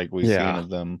seen Yeah. of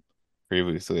them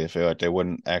previously, I feel like they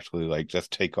wouldn't actually like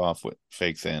just take off with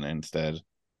fake Santa instead.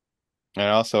 And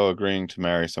also agreeing to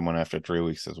marry someone after 3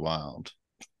 weeks is wild.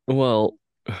 Well,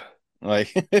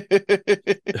 Like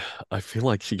I feel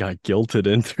like she got guilted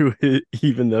into it,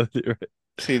 even though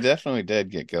she definitely did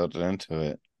get guilted into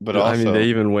it. But I mean, they also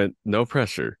even went no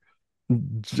pressure,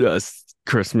 just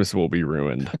Christmas will be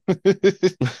ruined.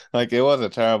 like it was a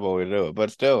terrible way to do it,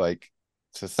 but still like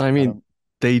just I I mean, don't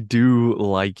they do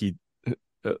like a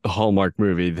Hallmark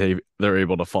movie. They're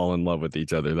able to fall in love with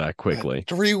each other that quickly.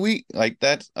 3 week like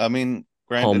that's I mean,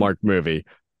 granted, Hallmark movie.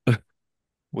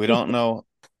 we don't know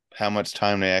how much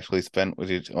time they actually spent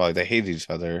with each like they hated each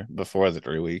other before the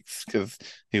 3 weeks because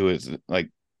he was like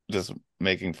just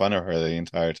making fun of her the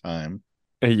entire time.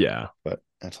 Yeah. But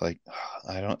it's like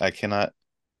I cannot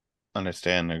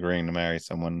understand agreeing to marry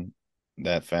someone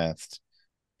that fast,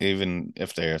 even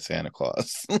if they are Santa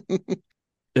Claus.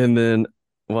 And then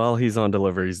while he's on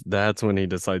deliveries, that's when he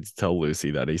decides to tell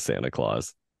Lucy that he's Santa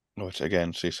Claus. Which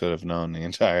again, she should have known the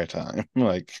entire time.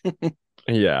 Like,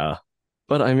 Yeah.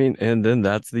 But I mean, and then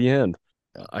that's the end.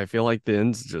 I feel like the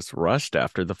end's just rushed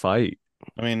after the fight.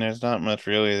 I mean, there's not much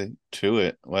really to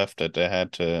it left that they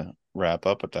had to wrap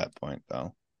up at that point,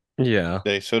 though. Yeah.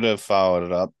 They should have followed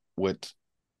it up with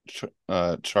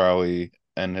Charlie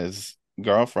and his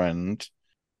girlfriend,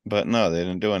 but no, they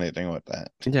didn't do anything with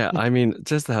that. Yeah, I mean,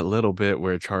 just that little bit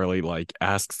where Charlie like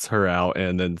asks her out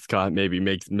and then Scott maybe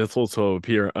makes mistletoe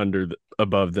appear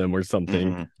above them or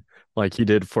something Hmm. like he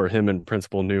did for him and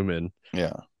Principal Newman.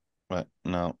 Yeah, but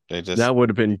no, they just. That would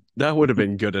have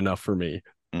been good enough for me.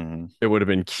 Hmm. It would have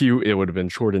been cute, it would have been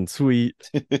short and sweet.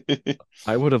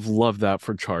 I would have loved that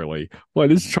for Charlie. Why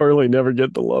does Charlie never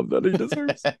get the love that he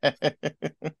deserves?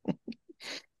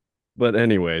 But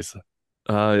anyways,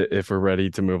 if we're ready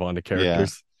to move on to Yeah,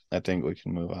 characters, I think we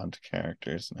can move on to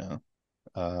characters now.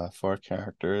 For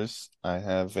characters, I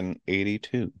have an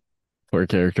 82. for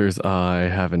characters, I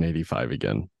have an 85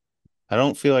 again. I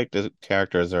don't feel like the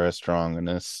characters are as strong in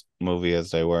this movie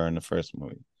as they were in the first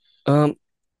movie. Um,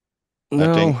 I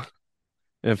no. think,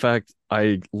 In fact,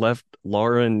 I left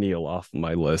Laura and Neil off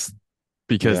my list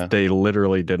because yeah, they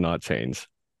literally did not change.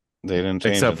 they didn't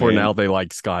change Except it. for now they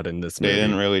like Scott in this They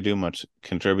didn't movie. really do much,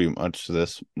 contribute much to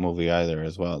this movie either,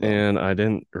 as well, though. And I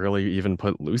didn't really even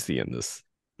put Lucy in this.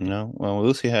 No, well,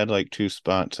 Lucy had like two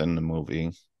spots in the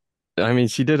movie. I mean,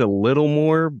 she did a little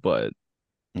more, but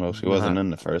Well, she wasn't not, in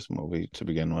the first movie to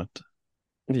begin with.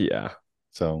 yeah.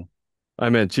 So, I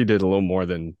meant she did a little more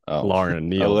than oh, Laura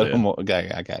and a Neil little did, more.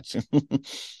 I got you.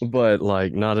 but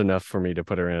like not enough for me to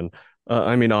put her in.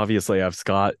 I mean, obviously I have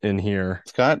Scott in here.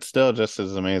 Scott's still just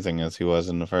as amazing as he was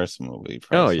in the first movie,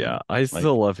 Oh yeah, personally. I Like,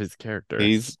 still love his character.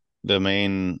 he's the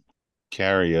main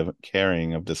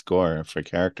carrying of the score for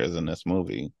characters in this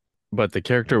movie. But the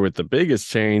character with the biggest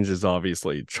change is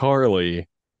obviously Charlie,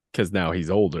 because now he's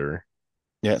older.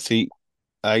 Yeah, see,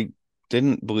 I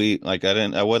didn't believe, like,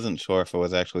 I wasn't sure if it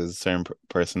was actually the same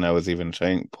person that was even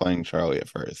playing Charlie at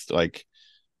first. Like,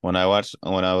 when I was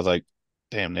like,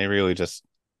 damn, they really just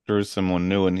threw someone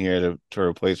new in here to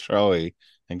replace Charlie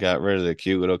and got rid of the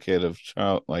cute little kid of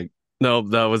Charlie. Like, No,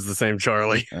 that was the same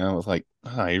Charlie. and I was like,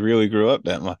 oh, he really grew up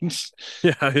that much.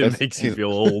 Yeah, it That's makes you he's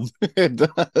feel old. it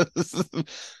does.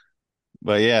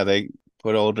 But yeah, they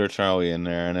put older Charlie in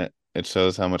there, and it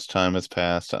shows how much time has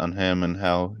passed on him and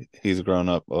how he's grown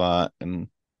up a lot. And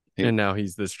he, And now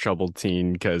he's this troubled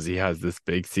teen because he has this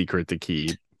big secret to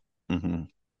keep. mhm.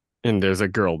 And there's a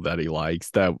girl that he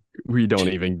likes that we don't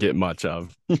even get much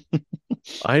of.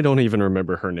 I don't even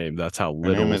remember her name. That's how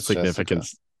Her name little is Jessica.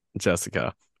 significance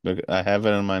Jessica. I have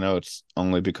it in my notes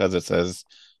only because it says,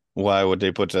 "Why would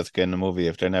they put Jessica in the movie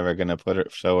if they're never gonna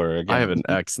show her I have again?"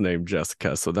 an ex named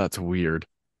Jessica, so that's weird.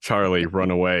 Charlie, run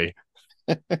away.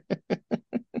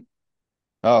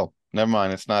 Oh, never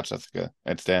mind. It's not Jessica.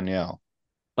 It's Danielle.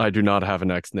 I do not have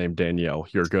an ex named Danielle.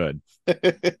 You're good.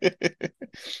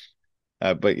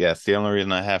 But yes, the only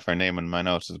reason I have her name in my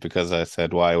notes is because I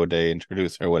said, why would they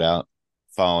introduce her without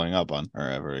following up on her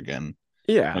ever again,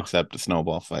 Yeah. except the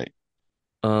snowball fight?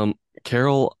 Um,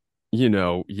 Carol,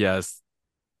 yes,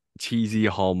 cheesy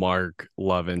Hallmark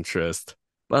love interest,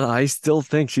 but I still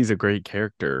think she's a great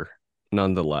character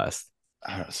nonetheless.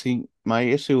 See, my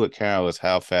issue with Carol is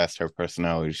how fast her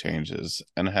personality changes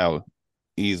and how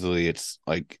easily it's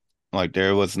like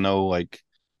there was no like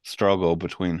struggle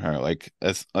between her. Like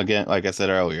as again, like I said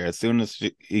earlier, as soon as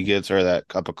he gives her that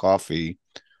cup of coffee,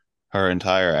 her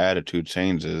entire attitude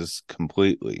changes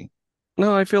completely.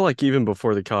 No, I feel like even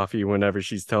before the coffee, whenever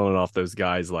she's telling off those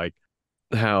guys, like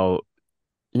how,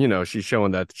 she's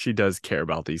showing that she does care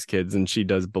about these kids and she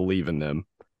does believe in them.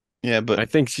 Yeah, but I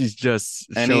think she's just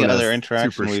any shown other us super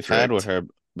interaction we've had with strict.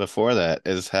 her before that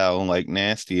is how like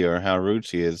nasty or how rude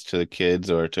she is to the kids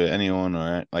or to anyone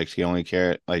or like she only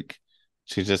care like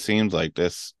she just seems like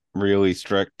this really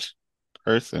strict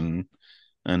person,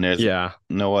 and there's Yeah.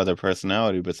 no other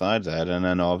personality besides that. And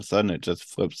then all of a sudden it just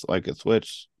flips like a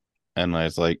switch, and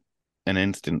there's like an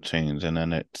instant change, and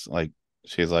then it's like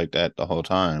she's like that the whole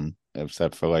time,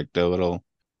 except for like the little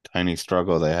tiny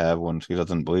struggle they have when she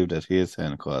doesn't believe that he is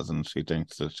Santa Claus and she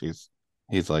thinks that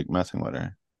he's like messing with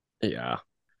her. Yeah.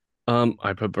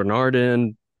 I put Bernard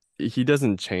in. He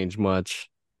doesn't change much.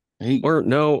 He, Or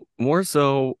no, more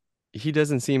so, he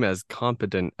doesn't seem as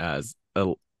competent as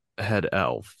a head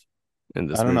elf in I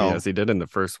this don't movie as know. he did in the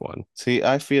first one. See,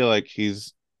 I feel like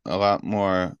he's a lot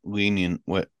more lenient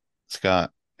with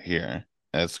Scott here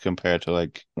as compared to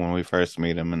like when we first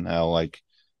meet him and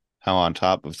how on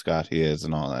top of Scott he is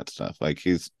and all that stuff. Like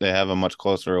they have a much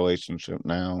closer relationship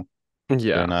now. They're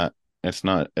Yeah. not it's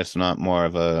not more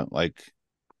of a like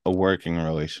a working Well,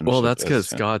 relationship that's as because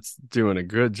Scott's doing a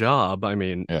good job. I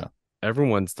mean, yeah.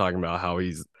 everyone's talking about how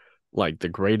he's like the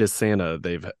greatest Santa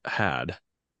they've had.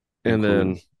 And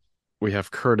Include then we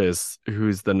have Curtis,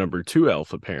 who's the number two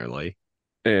elf, apparently.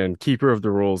 And Keeper of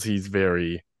the Rules, he's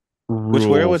very which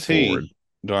where rule was forward. he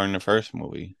during the first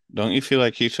movie? Don't you feel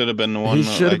like he should have been the He one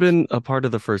that should have been a part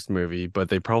of the first movie, but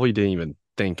they probably didn't even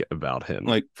think about him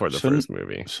like for the first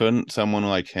movie. shouldn't someone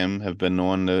like him have been the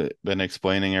one that been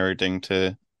explaining everything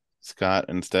to Scott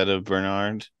instead of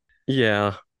Bernard?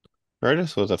 Yeah.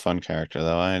 Curtis was a fun character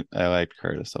though. I liked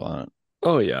Curtis a lot.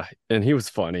 Oh yeah, and he was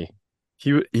funny.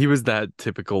 He was that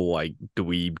typical like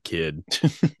dweeb kid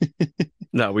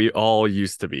that we all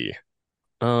used to be.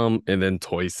 And then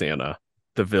Toy Santa,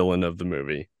 the villain of the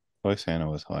movie. Boy Santa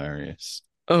was hilarious.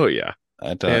 Oh yeah.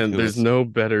 I thought he And there's was no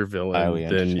better villain highly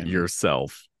than entertaining.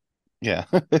 yourself, Yeah.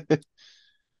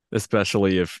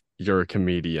 especially if you're a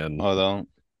comedian. Although,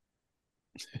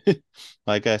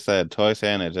 like I said, Toy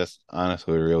Santa just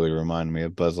honestly really reminded me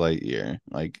of Buzz Lightyear.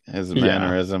 Like his Yeah.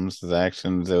 mannerisms, his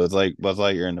actions. It was like Buzz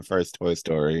Lightyear in the first Toy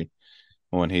Story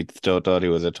when he still thought he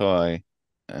was a toy.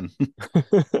 And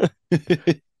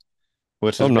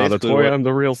which is I'm not a basically toy, what I'm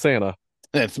the real Santa.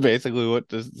 that's basically what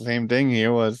the same thing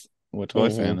here was with Toy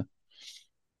Hmm. Santa.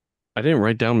 I didn't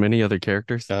write down many other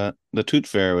characters. The Tooth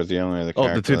Fairy was the only other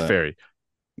Oh, the character Tooth Fairy.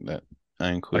 that I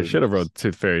I included should have because wrote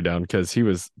Tooth Fairy down because he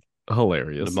was the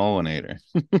hilarious. Molinator.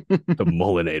 The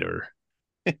Mullinator.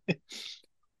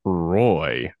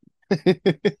 Roy.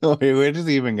 Where does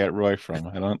he even get Roy from?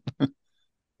 I don't.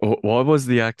 What was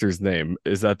the actor's name?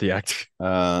 Is that the actor?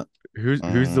 Uh, Who's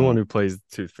the one um, who plays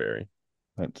Tooth Fairy?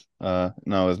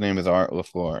 no, his name is Art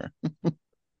LaFleur.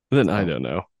 Then I So don't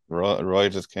know. Roy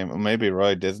just came. Maybe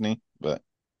Roy Disney, but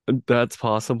That's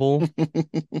possible.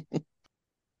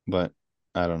 but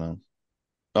I don't know.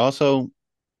 Also,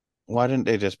 why didn't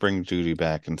they just bring Judy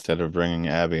back instead of bringing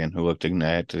Abby in, who looked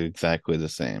exactly the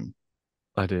same?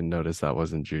 I didn't notice that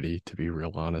wasn't Judy, to be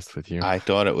real honest with you. I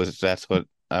thought it was. That's what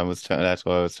I was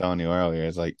telling you earlier.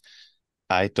 It's like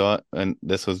I thought, and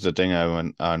this was the thing I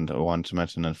went on to want to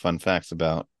mention in fun facts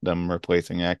about them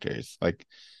replacing actors, like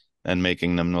and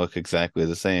making them look exactly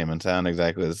the same and sound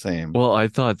exactly the same. Well, I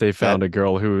thought they That found a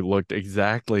girl who looked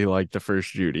exactly like the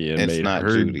first Judy and it's made not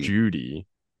her Judy. Judy.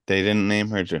 They didn't name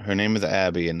her. Her name is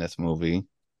Abby in this movie,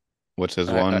 which is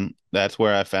I one. That's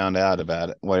where I found out about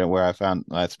it. Where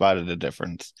I spotted the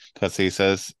difference because he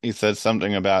says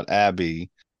something about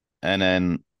Abby, and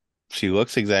then she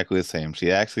looks exactly the same.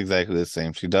 She acts exactly the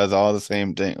same. She does all the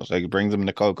same things. Like brings him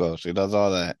to Coco. She does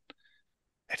all that.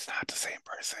 It's not the same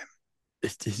person.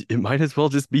 it might as well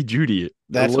just be Judy. It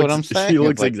That's what looks I'm saying. she It's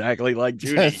looks like exactly like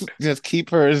Judy. just keep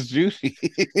her as Judy.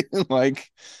 Like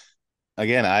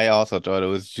again, I also thought it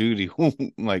was Judy.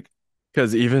 Like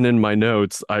Because even in my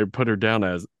notes, I put her down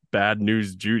as bad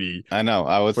news Judy I know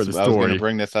for the I was gonna story.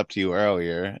 bring this up to you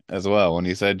earlier as well when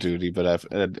you said Judy, but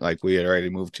like we had already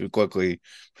moved too quickly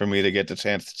for me to get the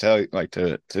chance to tell you like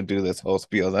to do this whole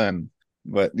spiel then.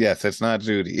 But yes, it's not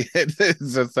Judy.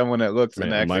 It's just someone that looks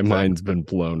and Man, acts my exactly. mind's been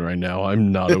blown right now.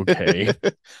 I'm not okay.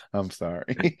 I'm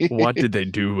sorry. What did they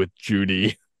do with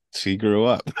Judy? She grew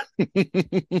up.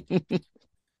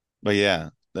 But yeah,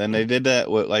 then they did that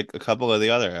with like a couple of the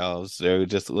other elves. They were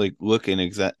just like looking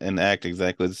exact and act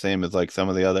exactly the same as like some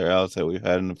of the other elves that we've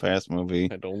had in the past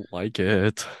movie. I don't like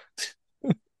it.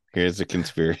 Here's the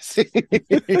conspiracy.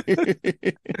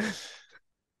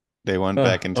 They went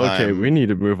back in Okay, we time. need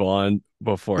to move on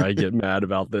before I get mad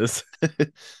about this.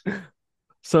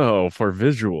 So, for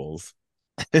visuals,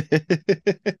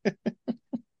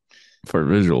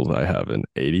 I have an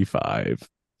 85.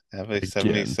 I have a Again,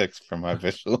 76 for my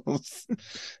visuals.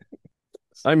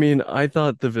 I mean, I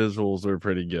thought the visuals were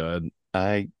pretty good.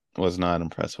 I was not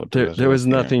impressed with the There visuals was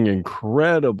here. nothing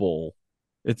incredible.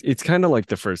 It's kind of like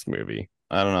the first movie.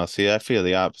 I don't know. See, I feel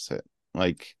the opposite.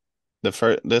 Like the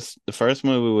first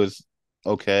movie was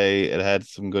okay. It had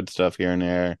some good stuff here and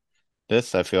there.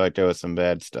 This, I feel like there was some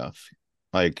bad stuff.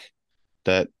 Like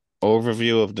that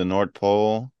overview of the North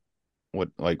Pole, what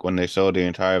like when they showed the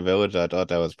entire village, I thought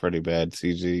that was pretty bad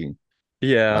CG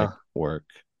like Yeah, work.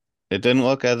 It didn't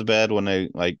look as bad when they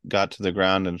like got to the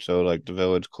ground and showed like the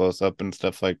village close up and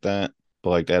stuff like that.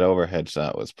 But like that overhead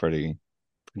shot was pretty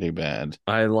bad.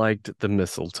 I liked the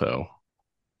mistletoe.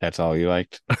 That's all you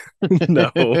liked?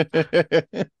 No.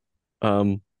 The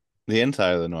Um,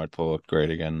 inside of the North Pole looked great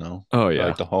again though. oh Like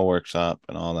yeah. the whole workshop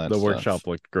and all that The stuff. workshop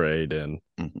looked great and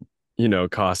Mhm.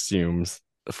 costumes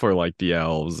for like the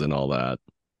elves and all that.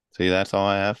 See, that's all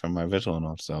I have from my visual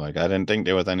notes. So like I didn't think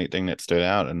there was anything that stood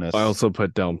out in I this. also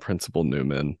put down Principal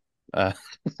Newman. Uh,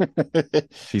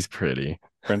 She's pretty.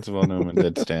 Principal Newman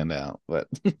did stand out, but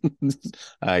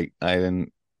I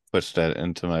didn't push that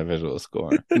into my visual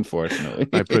score,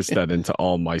 I unfortunately. pushed that into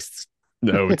all my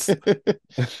notes.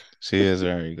 She is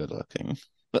very good looking.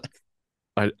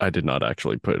 I did not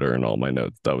actually put her in all my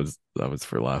notes. That was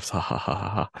for laughs. Ha ha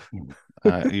ha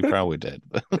ha You ha. probably did.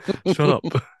 Shut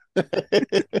up.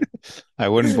 I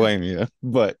wouldn't blame you,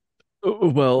 but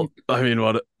Well, I mean,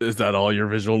 what is that all your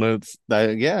visual notes?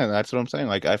 yeah, that's what I'm saying.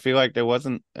 Like, I feel like there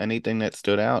wasn't anything that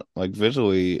stood out, like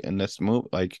visually in this movie.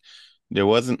 Like, there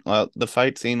wasn't. The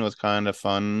fight scene was kind of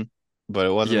fun, but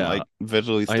it wasn't Yeah, like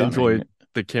visually I stunning. enjoyed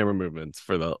the camera movements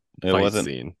for the It fight wasn't.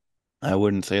 scene. I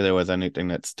wouldn't say there was anything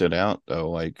that stood out though,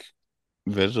 like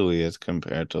visually as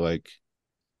compared to like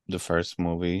the first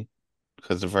movie,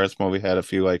 because the first movie had a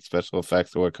few like special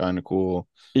effects that were kind of cool,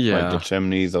 like the Yeah,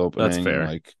 chimneys that's opening, fair.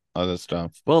 like other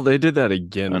stuff. Well, they did that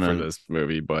again And for then this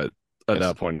movie, but at it's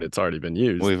that point, it's already been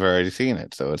used. we've already seen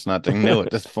it, so it's nothing new at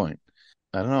this point.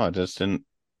 I don't know. I just didn't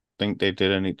think they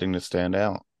did anything to stand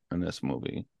out in this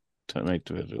movie to make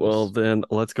the Well, visuals. then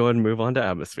let's go ahead and move on to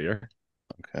atmosphere.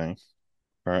 Okay.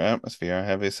 For atmosphere, I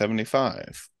have a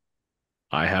 75.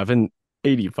 I have an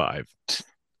 85.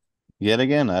 Yet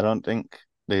again, I don't think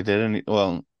they did any,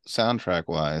 well, soundtrack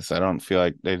wise, I don't feel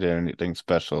like they did anything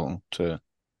special to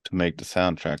make the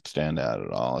soundtrack stand out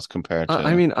at all as compared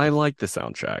I to mean, I like the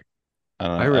soundtrack. I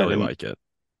don't I know, really like it.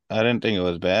 I didn't think it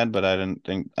was bad, but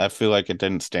I feel like it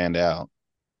didn't stand out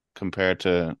compared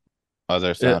to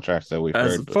other It soundtracks that we've as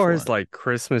heard far as before. like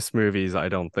Christmas movies, I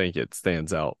don't think it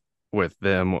stands out with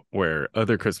them where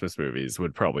other Christmas movies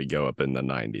would probably go up in the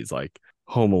 90s, like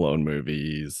Home Alone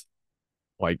movies,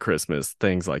 White Christmas,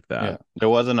 things like that. Yeah, there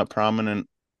wasn't a prominent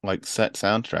like set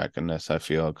soundtrack in this, I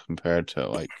feel, compared to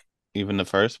like even the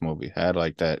first movie had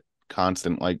like that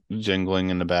constant like jingling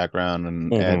in the background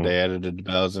and Hmm. they added the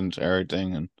bells into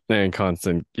everything and And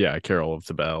constant, yeah, Carol of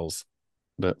the Bells.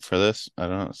 but for this, I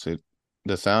don't know, see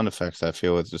the sound effects I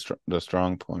feel is the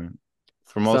strong point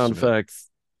for most Sound of it. effects.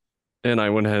 And I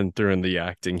went ahead and threw in the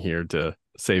acting here to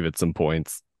save it some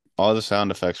points. All the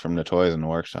sound effects from the toys in the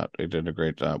workshop, they did a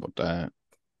great job with that.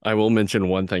 I will mention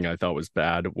one thing I thought was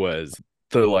bad was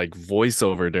the like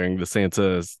voiceover during the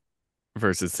Santa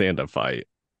versus Santa fight.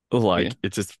 Yeah, Like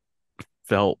it just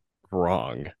felt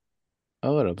wrong.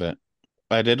 a little bit.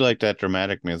 I did like that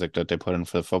dramatic music that they put in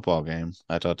for the football game.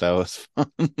 I thought that was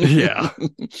fun. Yeah.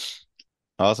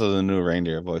 Also, the new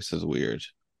reindeer voice is weird.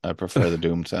 I prefer the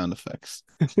Doom sound effects.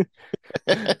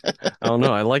 I don't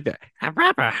know. I like that.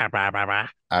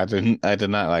 I did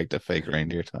not like the fake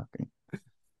reindeer talking.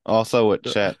 Also, with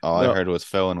Chet, all I No, heard was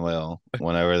Phil and Will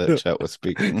whenever that Chet was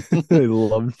speaking I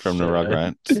love from the Chet.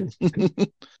 Rugrats.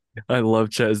 I love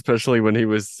Chet, especially when he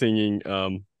was singing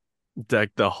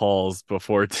Deck the Halls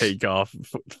before takeoff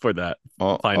for that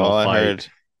final All I fight. heard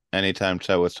anytime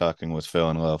Chet was talking was Phil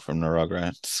and Will from the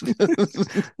Rugrats.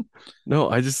 No,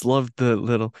 I just love the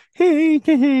little hey,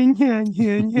 yeah,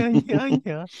 yeah, yeah, yeah,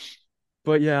 yeah.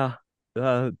 But yeah,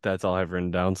 that's all I've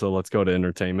written down. So let's go to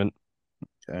entertainment.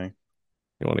 Okay,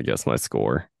 You want to guess my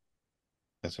score?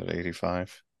 that's at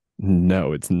 85.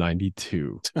 No, it's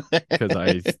 92 because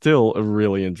I still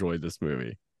really enjoyed this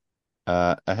movie.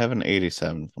 I have an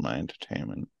 87 for my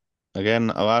entertainment. Again,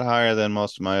 a lot higher than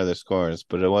most of my other scores,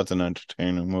 but it was an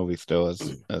entertaining movie still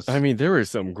I as mean, there were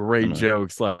some great annoying.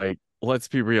 jokes. Like, let's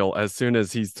be real. As soon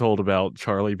as he's told about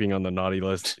Charlie being on the naughty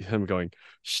list, him going,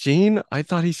 Sheen, I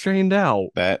thought he straightened out.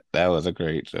 That was a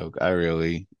great joke. I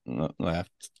really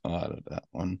laughed a lot at that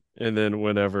one. And then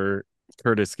whenever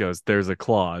Curtis goes, there's a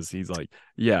clause, he's like,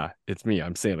 yeah, it's me.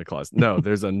 I'm Santa Claus. No,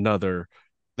 there's another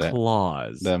That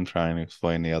clause. them trying to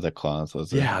explain the other clause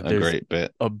was Yeah, a there's great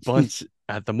bit. a bunch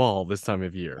at the mall this time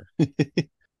of year.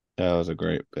 That was a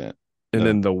great bit. And The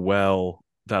then the well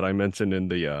that I mentioned in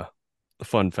the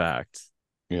fun facts.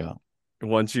 yeah,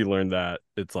 Once you learn that,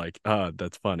 it's like,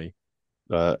 that's funny.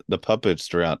 The puppets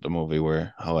throughout the movie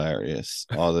were hilarious.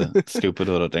 All the stupid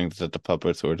little things that the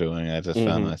puppets were doing, I just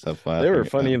found Hmm. myself They were laughing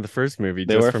at funny them. in the first movie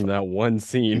They just were, from that one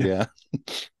scene. yeah,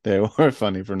 they were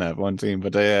funny from that one scene,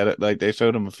 but they had like they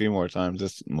showed them a few more times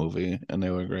this movie, and they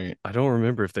were great. I don't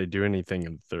remember if they do anything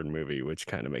in the third movie, which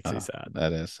kind of makes me Oh, sad.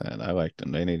 that is sad. I liked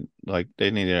them. They needed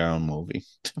their own movie.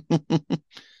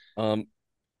 Um,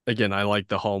 Again, I like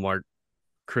the Hallmark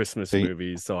Christmas See,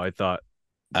 movies, so I thought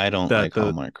I don't that like the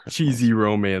Hallmark Christmas. cheesy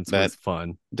romance That was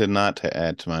fun. did not to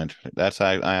add to my interest.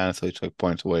 I honestly took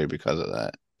points away because of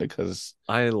that. Because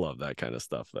I love that kind of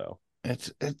stuff, though.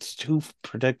 it's too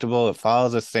predictable. It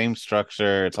follows the same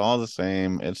structure. It's all the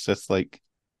same. It's just like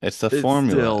it's the It's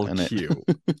formula still and it cute.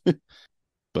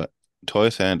 but Toy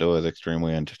Santa was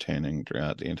extremely entertaining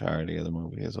throughout the entirety of the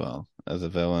movie as well, as a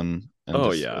villain and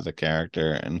Oh just yeah, as a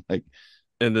character and like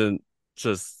and then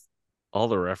just all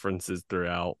the references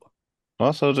throughout.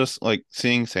 also just like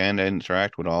seeing Santa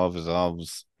interact with all of his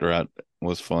elves throughout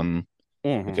was fun.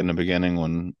 Like Hmm. in the beginning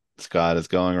when Scott is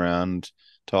going around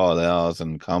to all the elves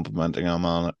and complimenting them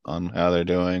on how they're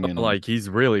doing and Like he's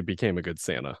really became a good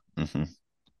Santa. mhm.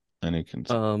 And he can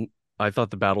Um, I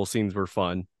thought the battle scenes were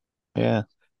fun. yeah.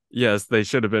 Yes, they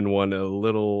should have been one a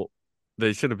little.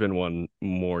 They should have been one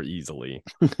more easily,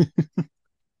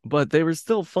 but they were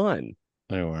still fun.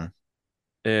 They were.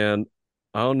 And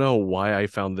I don't know why I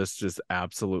found this just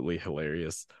absolutely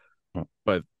hilarious,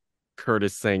 but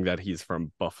Curtis saying that he's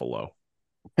from Buffalo.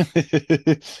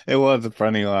 It was a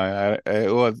funny line.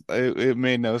 It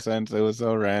made no sense. It was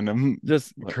so random.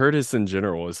 Just But Curtis in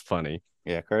general is funny.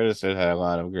 yeah, Curtis did have a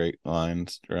lot of great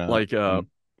lines throughout. Like And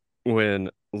when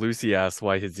Lucy asked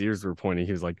why his ears were pointing,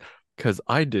 he was like, "Because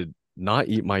I did not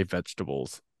eat my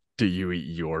vegetables. Do you eat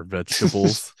your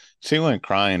vegetables?" she went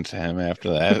crying to him after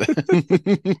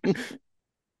that.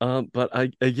 But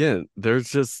I again,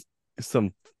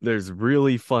 some there's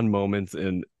really fun moments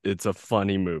and it's a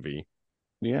funny movie.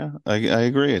 Yeah, I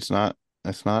agree. It's not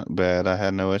bad. I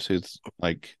had no issues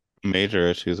like major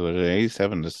issues with it.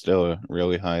 87 is still a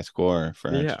really high score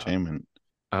for Yeah. entertainment.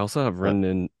 I also have But written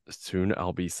in soon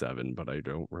I'll be seven, but I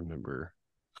don't remember.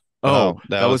 Oh, oh,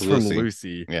 that that was was from Lucy.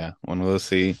 Lucy. Yeah, when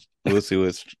Lucy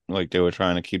was like they were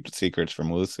trying to keep the secrets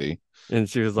from Lucy. And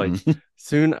she was like, Mm.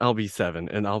 soon I'll be seven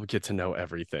and I'll get to know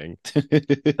everything.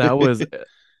 That was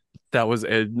that was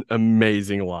an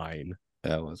amazing line.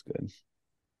 That was good.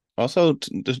 Also,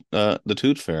 the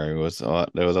Tooth Fairy was a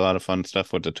lot. There was a lot of fun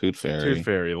stuff with the Tooth Tooth Fairy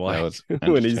Fairy, that like was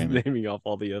when he's entertaining. naming off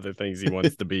all the other things he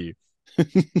wants to be.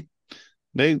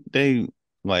 They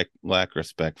like lack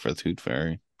respect for the Tooth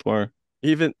Fairy. Poor.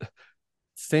 Even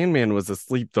Sandman was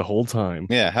asleep the whole time.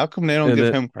 Yeah, how come they don't And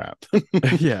give then him crap?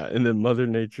 yeah, and then Mother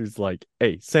Nature's like,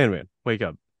 "Hey, Sandman, wake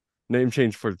up. Name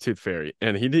change for the Tooth Fairy."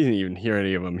 And he didn't even hear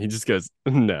any of them. He just goes,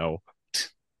 "No,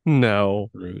 no."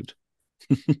 Rude.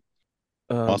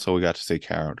 Um, Also, we got to see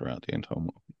Carol throughout the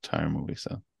entire movie.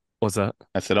 So what's that?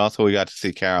 I said also we got to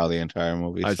see Carol the entire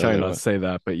movie. I So try it not to was. say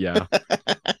that, but yeah.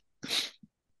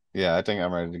 Yeah, I think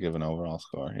I'm ready to give an overall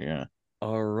score here.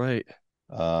 All right.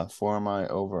 For my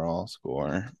overall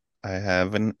score, I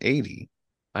have an 80,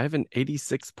 I have an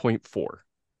 86.4.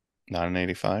 not an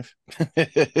 85.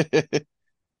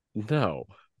 No,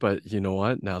 but you know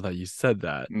what? Now that you said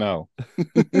that, No.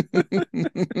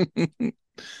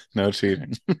 No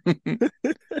cheating.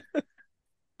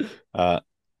 Uh,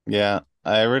 yeah,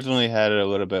 I originally had it a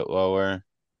little bit lower,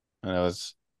 and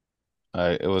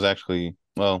it was actually,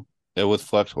 well, it was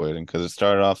fluctuating because it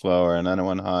started off lower and then it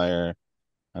went higher,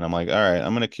 and I'm like, all right,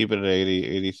 I'm gonna keep it at 80.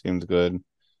 80 seems good.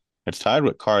 It's tied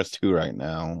with Cars 2 right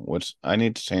now, which I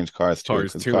need to change Cars 2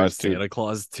 Cars because 2 and Cars 2, Santa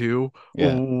Claus 2.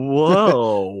 yeah.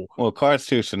 Whoa. Well, Cars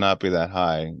 2 should not be that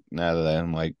high now that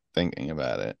I'm like thinking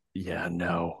about it. Yeah,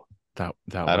 no. That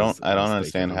was I a don't mistake of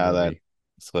understand a how that movie.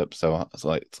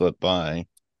 slipped by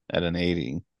at an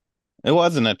 80. It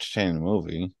was an entertaining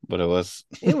movie, but it was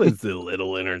It was a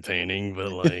little entertaining,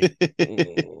 but like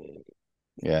mm,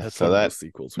 yeah, that's so one of those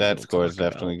sequels we that don't score is talk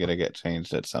definitely about. gonna get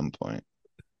changed at some point.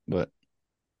 But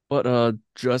But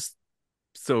just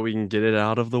so we can get it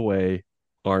out of the way,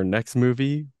 our next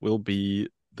movie will be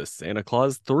the Santa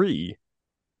Claus 3.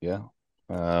 yeah.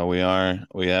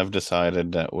 We have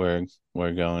decided that we're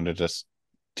going to just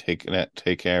take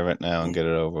care of it now and get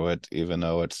it over with, even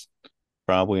though it's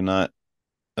probably not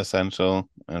essential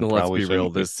and Let's probably be real,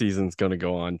 shouldn't be. this season's gonna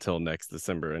go on till next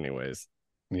December anyways.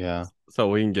 Yeah. So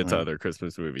we can get to Right. other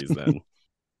Christmas movies then.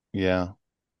 Yeah.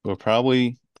 We're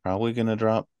probably gonna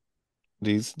drop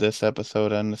this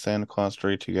episode and the Santa Claus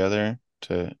tree together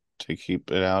to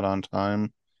keep it out on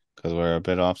time because we're a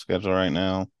bit off schedule right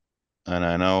now. And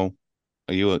I know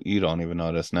you don't even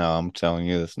know this now. I'm telling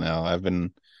you this now. I've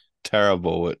been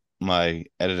terrible with my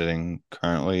editing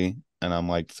currently, and I'm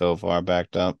like so far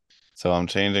backed up. So I'm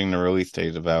changing the release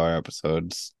date of our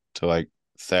episodes to like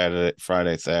Saturday,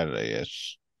 Friday,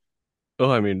 Saturday-ish Oh,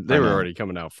 I mean, they for were now. already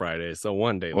coming out Friday, so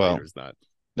one day later Well, is not.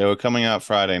 they were coming out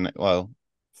Friday, well,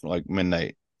 like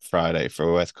midnight Friday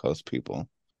for West Coast people.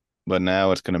 But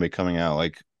now it's going to be coming out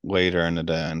like later in the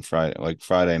day on Friday, like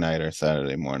Friday night or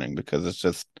Saturday morning, because it's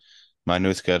just my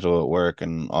new schedule at work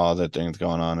and all the things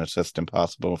going on. It's just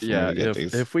impossible for me Yeah, to get if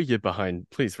these. if we get behind,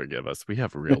 please forgive us. We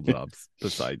have real jobs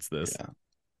besides this. Yeah.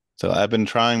 So I've been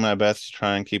trying my best to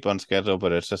try and keep on schedule,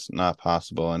 but it's just not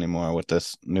possible anymore with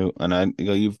this new. And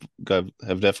you've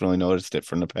have definitely noticed it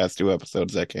from the past two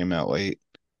episodes that came out late.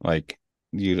 Like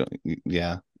you,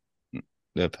 yeah,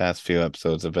 the past few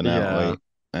episodes have been out Yeah, late,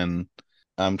 and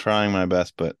I'm trying my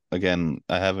best. But again,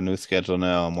 I have a new schedule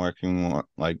now. I'm working more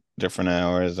like different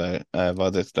hours. I have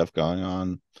other stuff going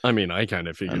on, I mean, I kind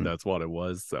of figured and that's what it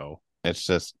was, so it's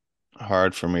just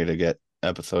hard for me to get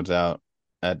episodes out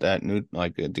at that new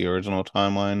like the original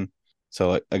timeline. So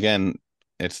like, again,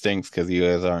 it stinks because you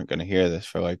guys aren't going to hear this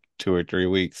for like 2 or 3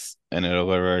 weeks, and it'll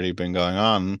have already been going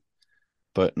on.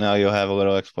 But now you'll have a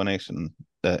little explanation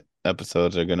that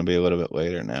episodes are going to be a little bit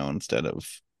later now instead of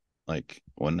like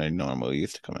when they normally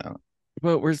used to come out.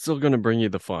 but we're still gonna bring you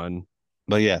the fun.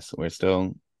 But yes, we're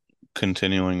still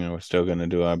continuing and we're still going to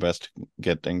do our best to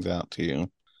get things out to you.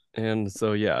 And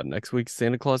so yeah, next week's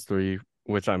Santa Claus 3,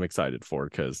 which I'm excited for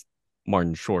because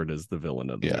Martin Short is the villain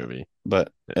of the Yeah. movie.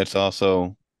 But it's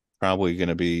also probably going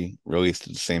to be released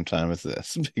at the same time as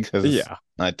this because Yeah.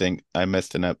 I think I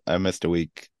missed a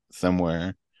week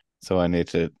somewhere, so I need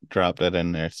to drop that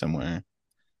in there somewhere.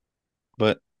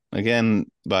 But again,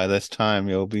 by this time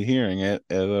you'll be hearing it.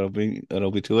 It'll be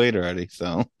too late already.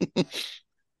 So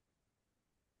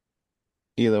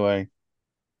either way,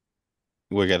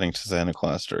 we're getting to Santa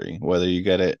Claus 3. Whether you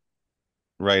get it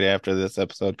right after this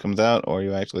episode comes out or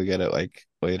you actually get it like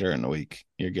later in the week,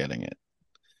 you're getting it.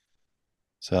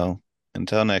 So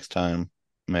until next time,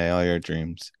 may all your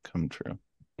dreams come true.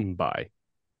 Bye.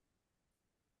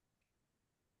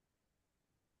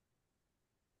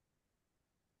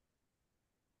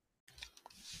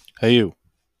 Hey, you,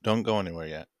 don't go anywhere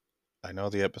yet. I know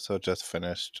the episode just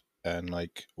finished and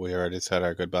like we already said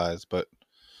our goodbyes, but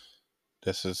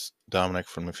this is Dominic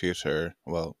from the future.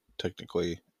 Well,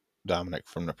 technically, Dominic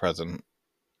from the present,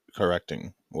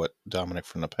 correcting what Dominic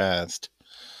from the past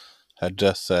had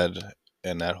just said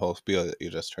in that whole spiel that you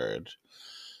just heard.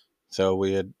 So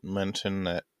we had mentioned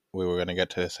that we were going to get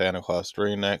to Santa Claus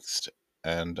 3 next,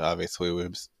 and obviously we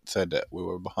said that we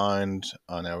were behind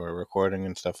on our recording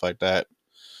and stuff like that.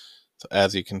 So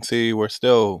as you can see, we're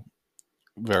still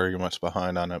very much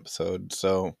behind on episodes.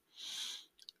 So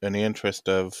in the interest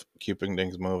of keeping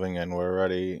things moving, and we're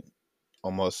already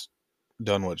almost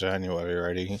done with January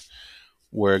already,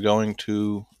 we're going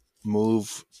to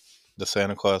move the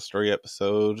Santa Claus 3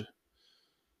 episode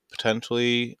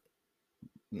potentially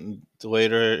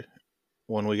later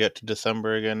when we get to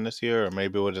December again this year, or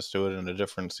maybe we'll just do it in a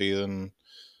different season.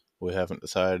 We haven't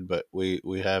decided, but we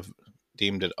have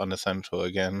deemed it unessential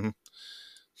again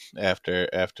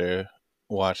after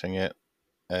watching it.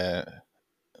 Uh,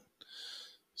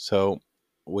 so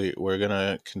we're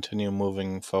gonna continue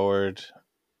moving forward.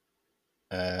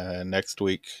 Next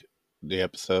week, the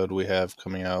episode we have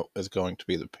coming out is going to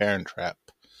be the Parent Trap.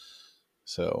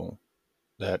 So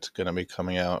that's gonna be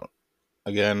coming out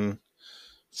again.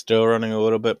 Still running a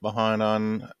little bit behind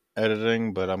on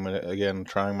editing, but I'm gonna again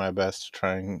trying my best to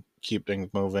try and keep things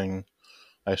moving.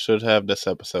 I should have this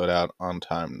episode out on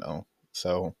time though,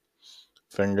 so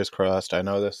fingers crossed. I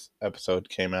know this episode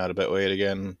came out a bit late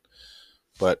again,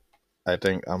 but I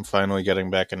think I'm finally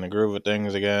getting back in the groove of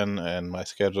things again, and my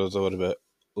schedule is a little bit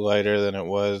lighter than it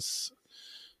was.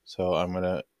 So I'm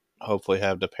gonna hopefully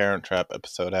have the Parent Trap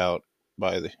episode out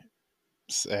by the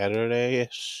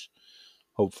Saturday-ish.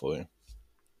 Hopefully.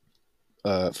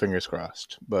 Fingers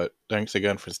crossed. But thanks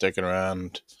again for sticking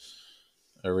around.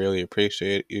 I really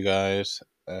appreciate you guys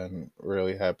and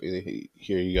really happy to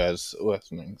hear you guys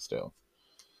listening still.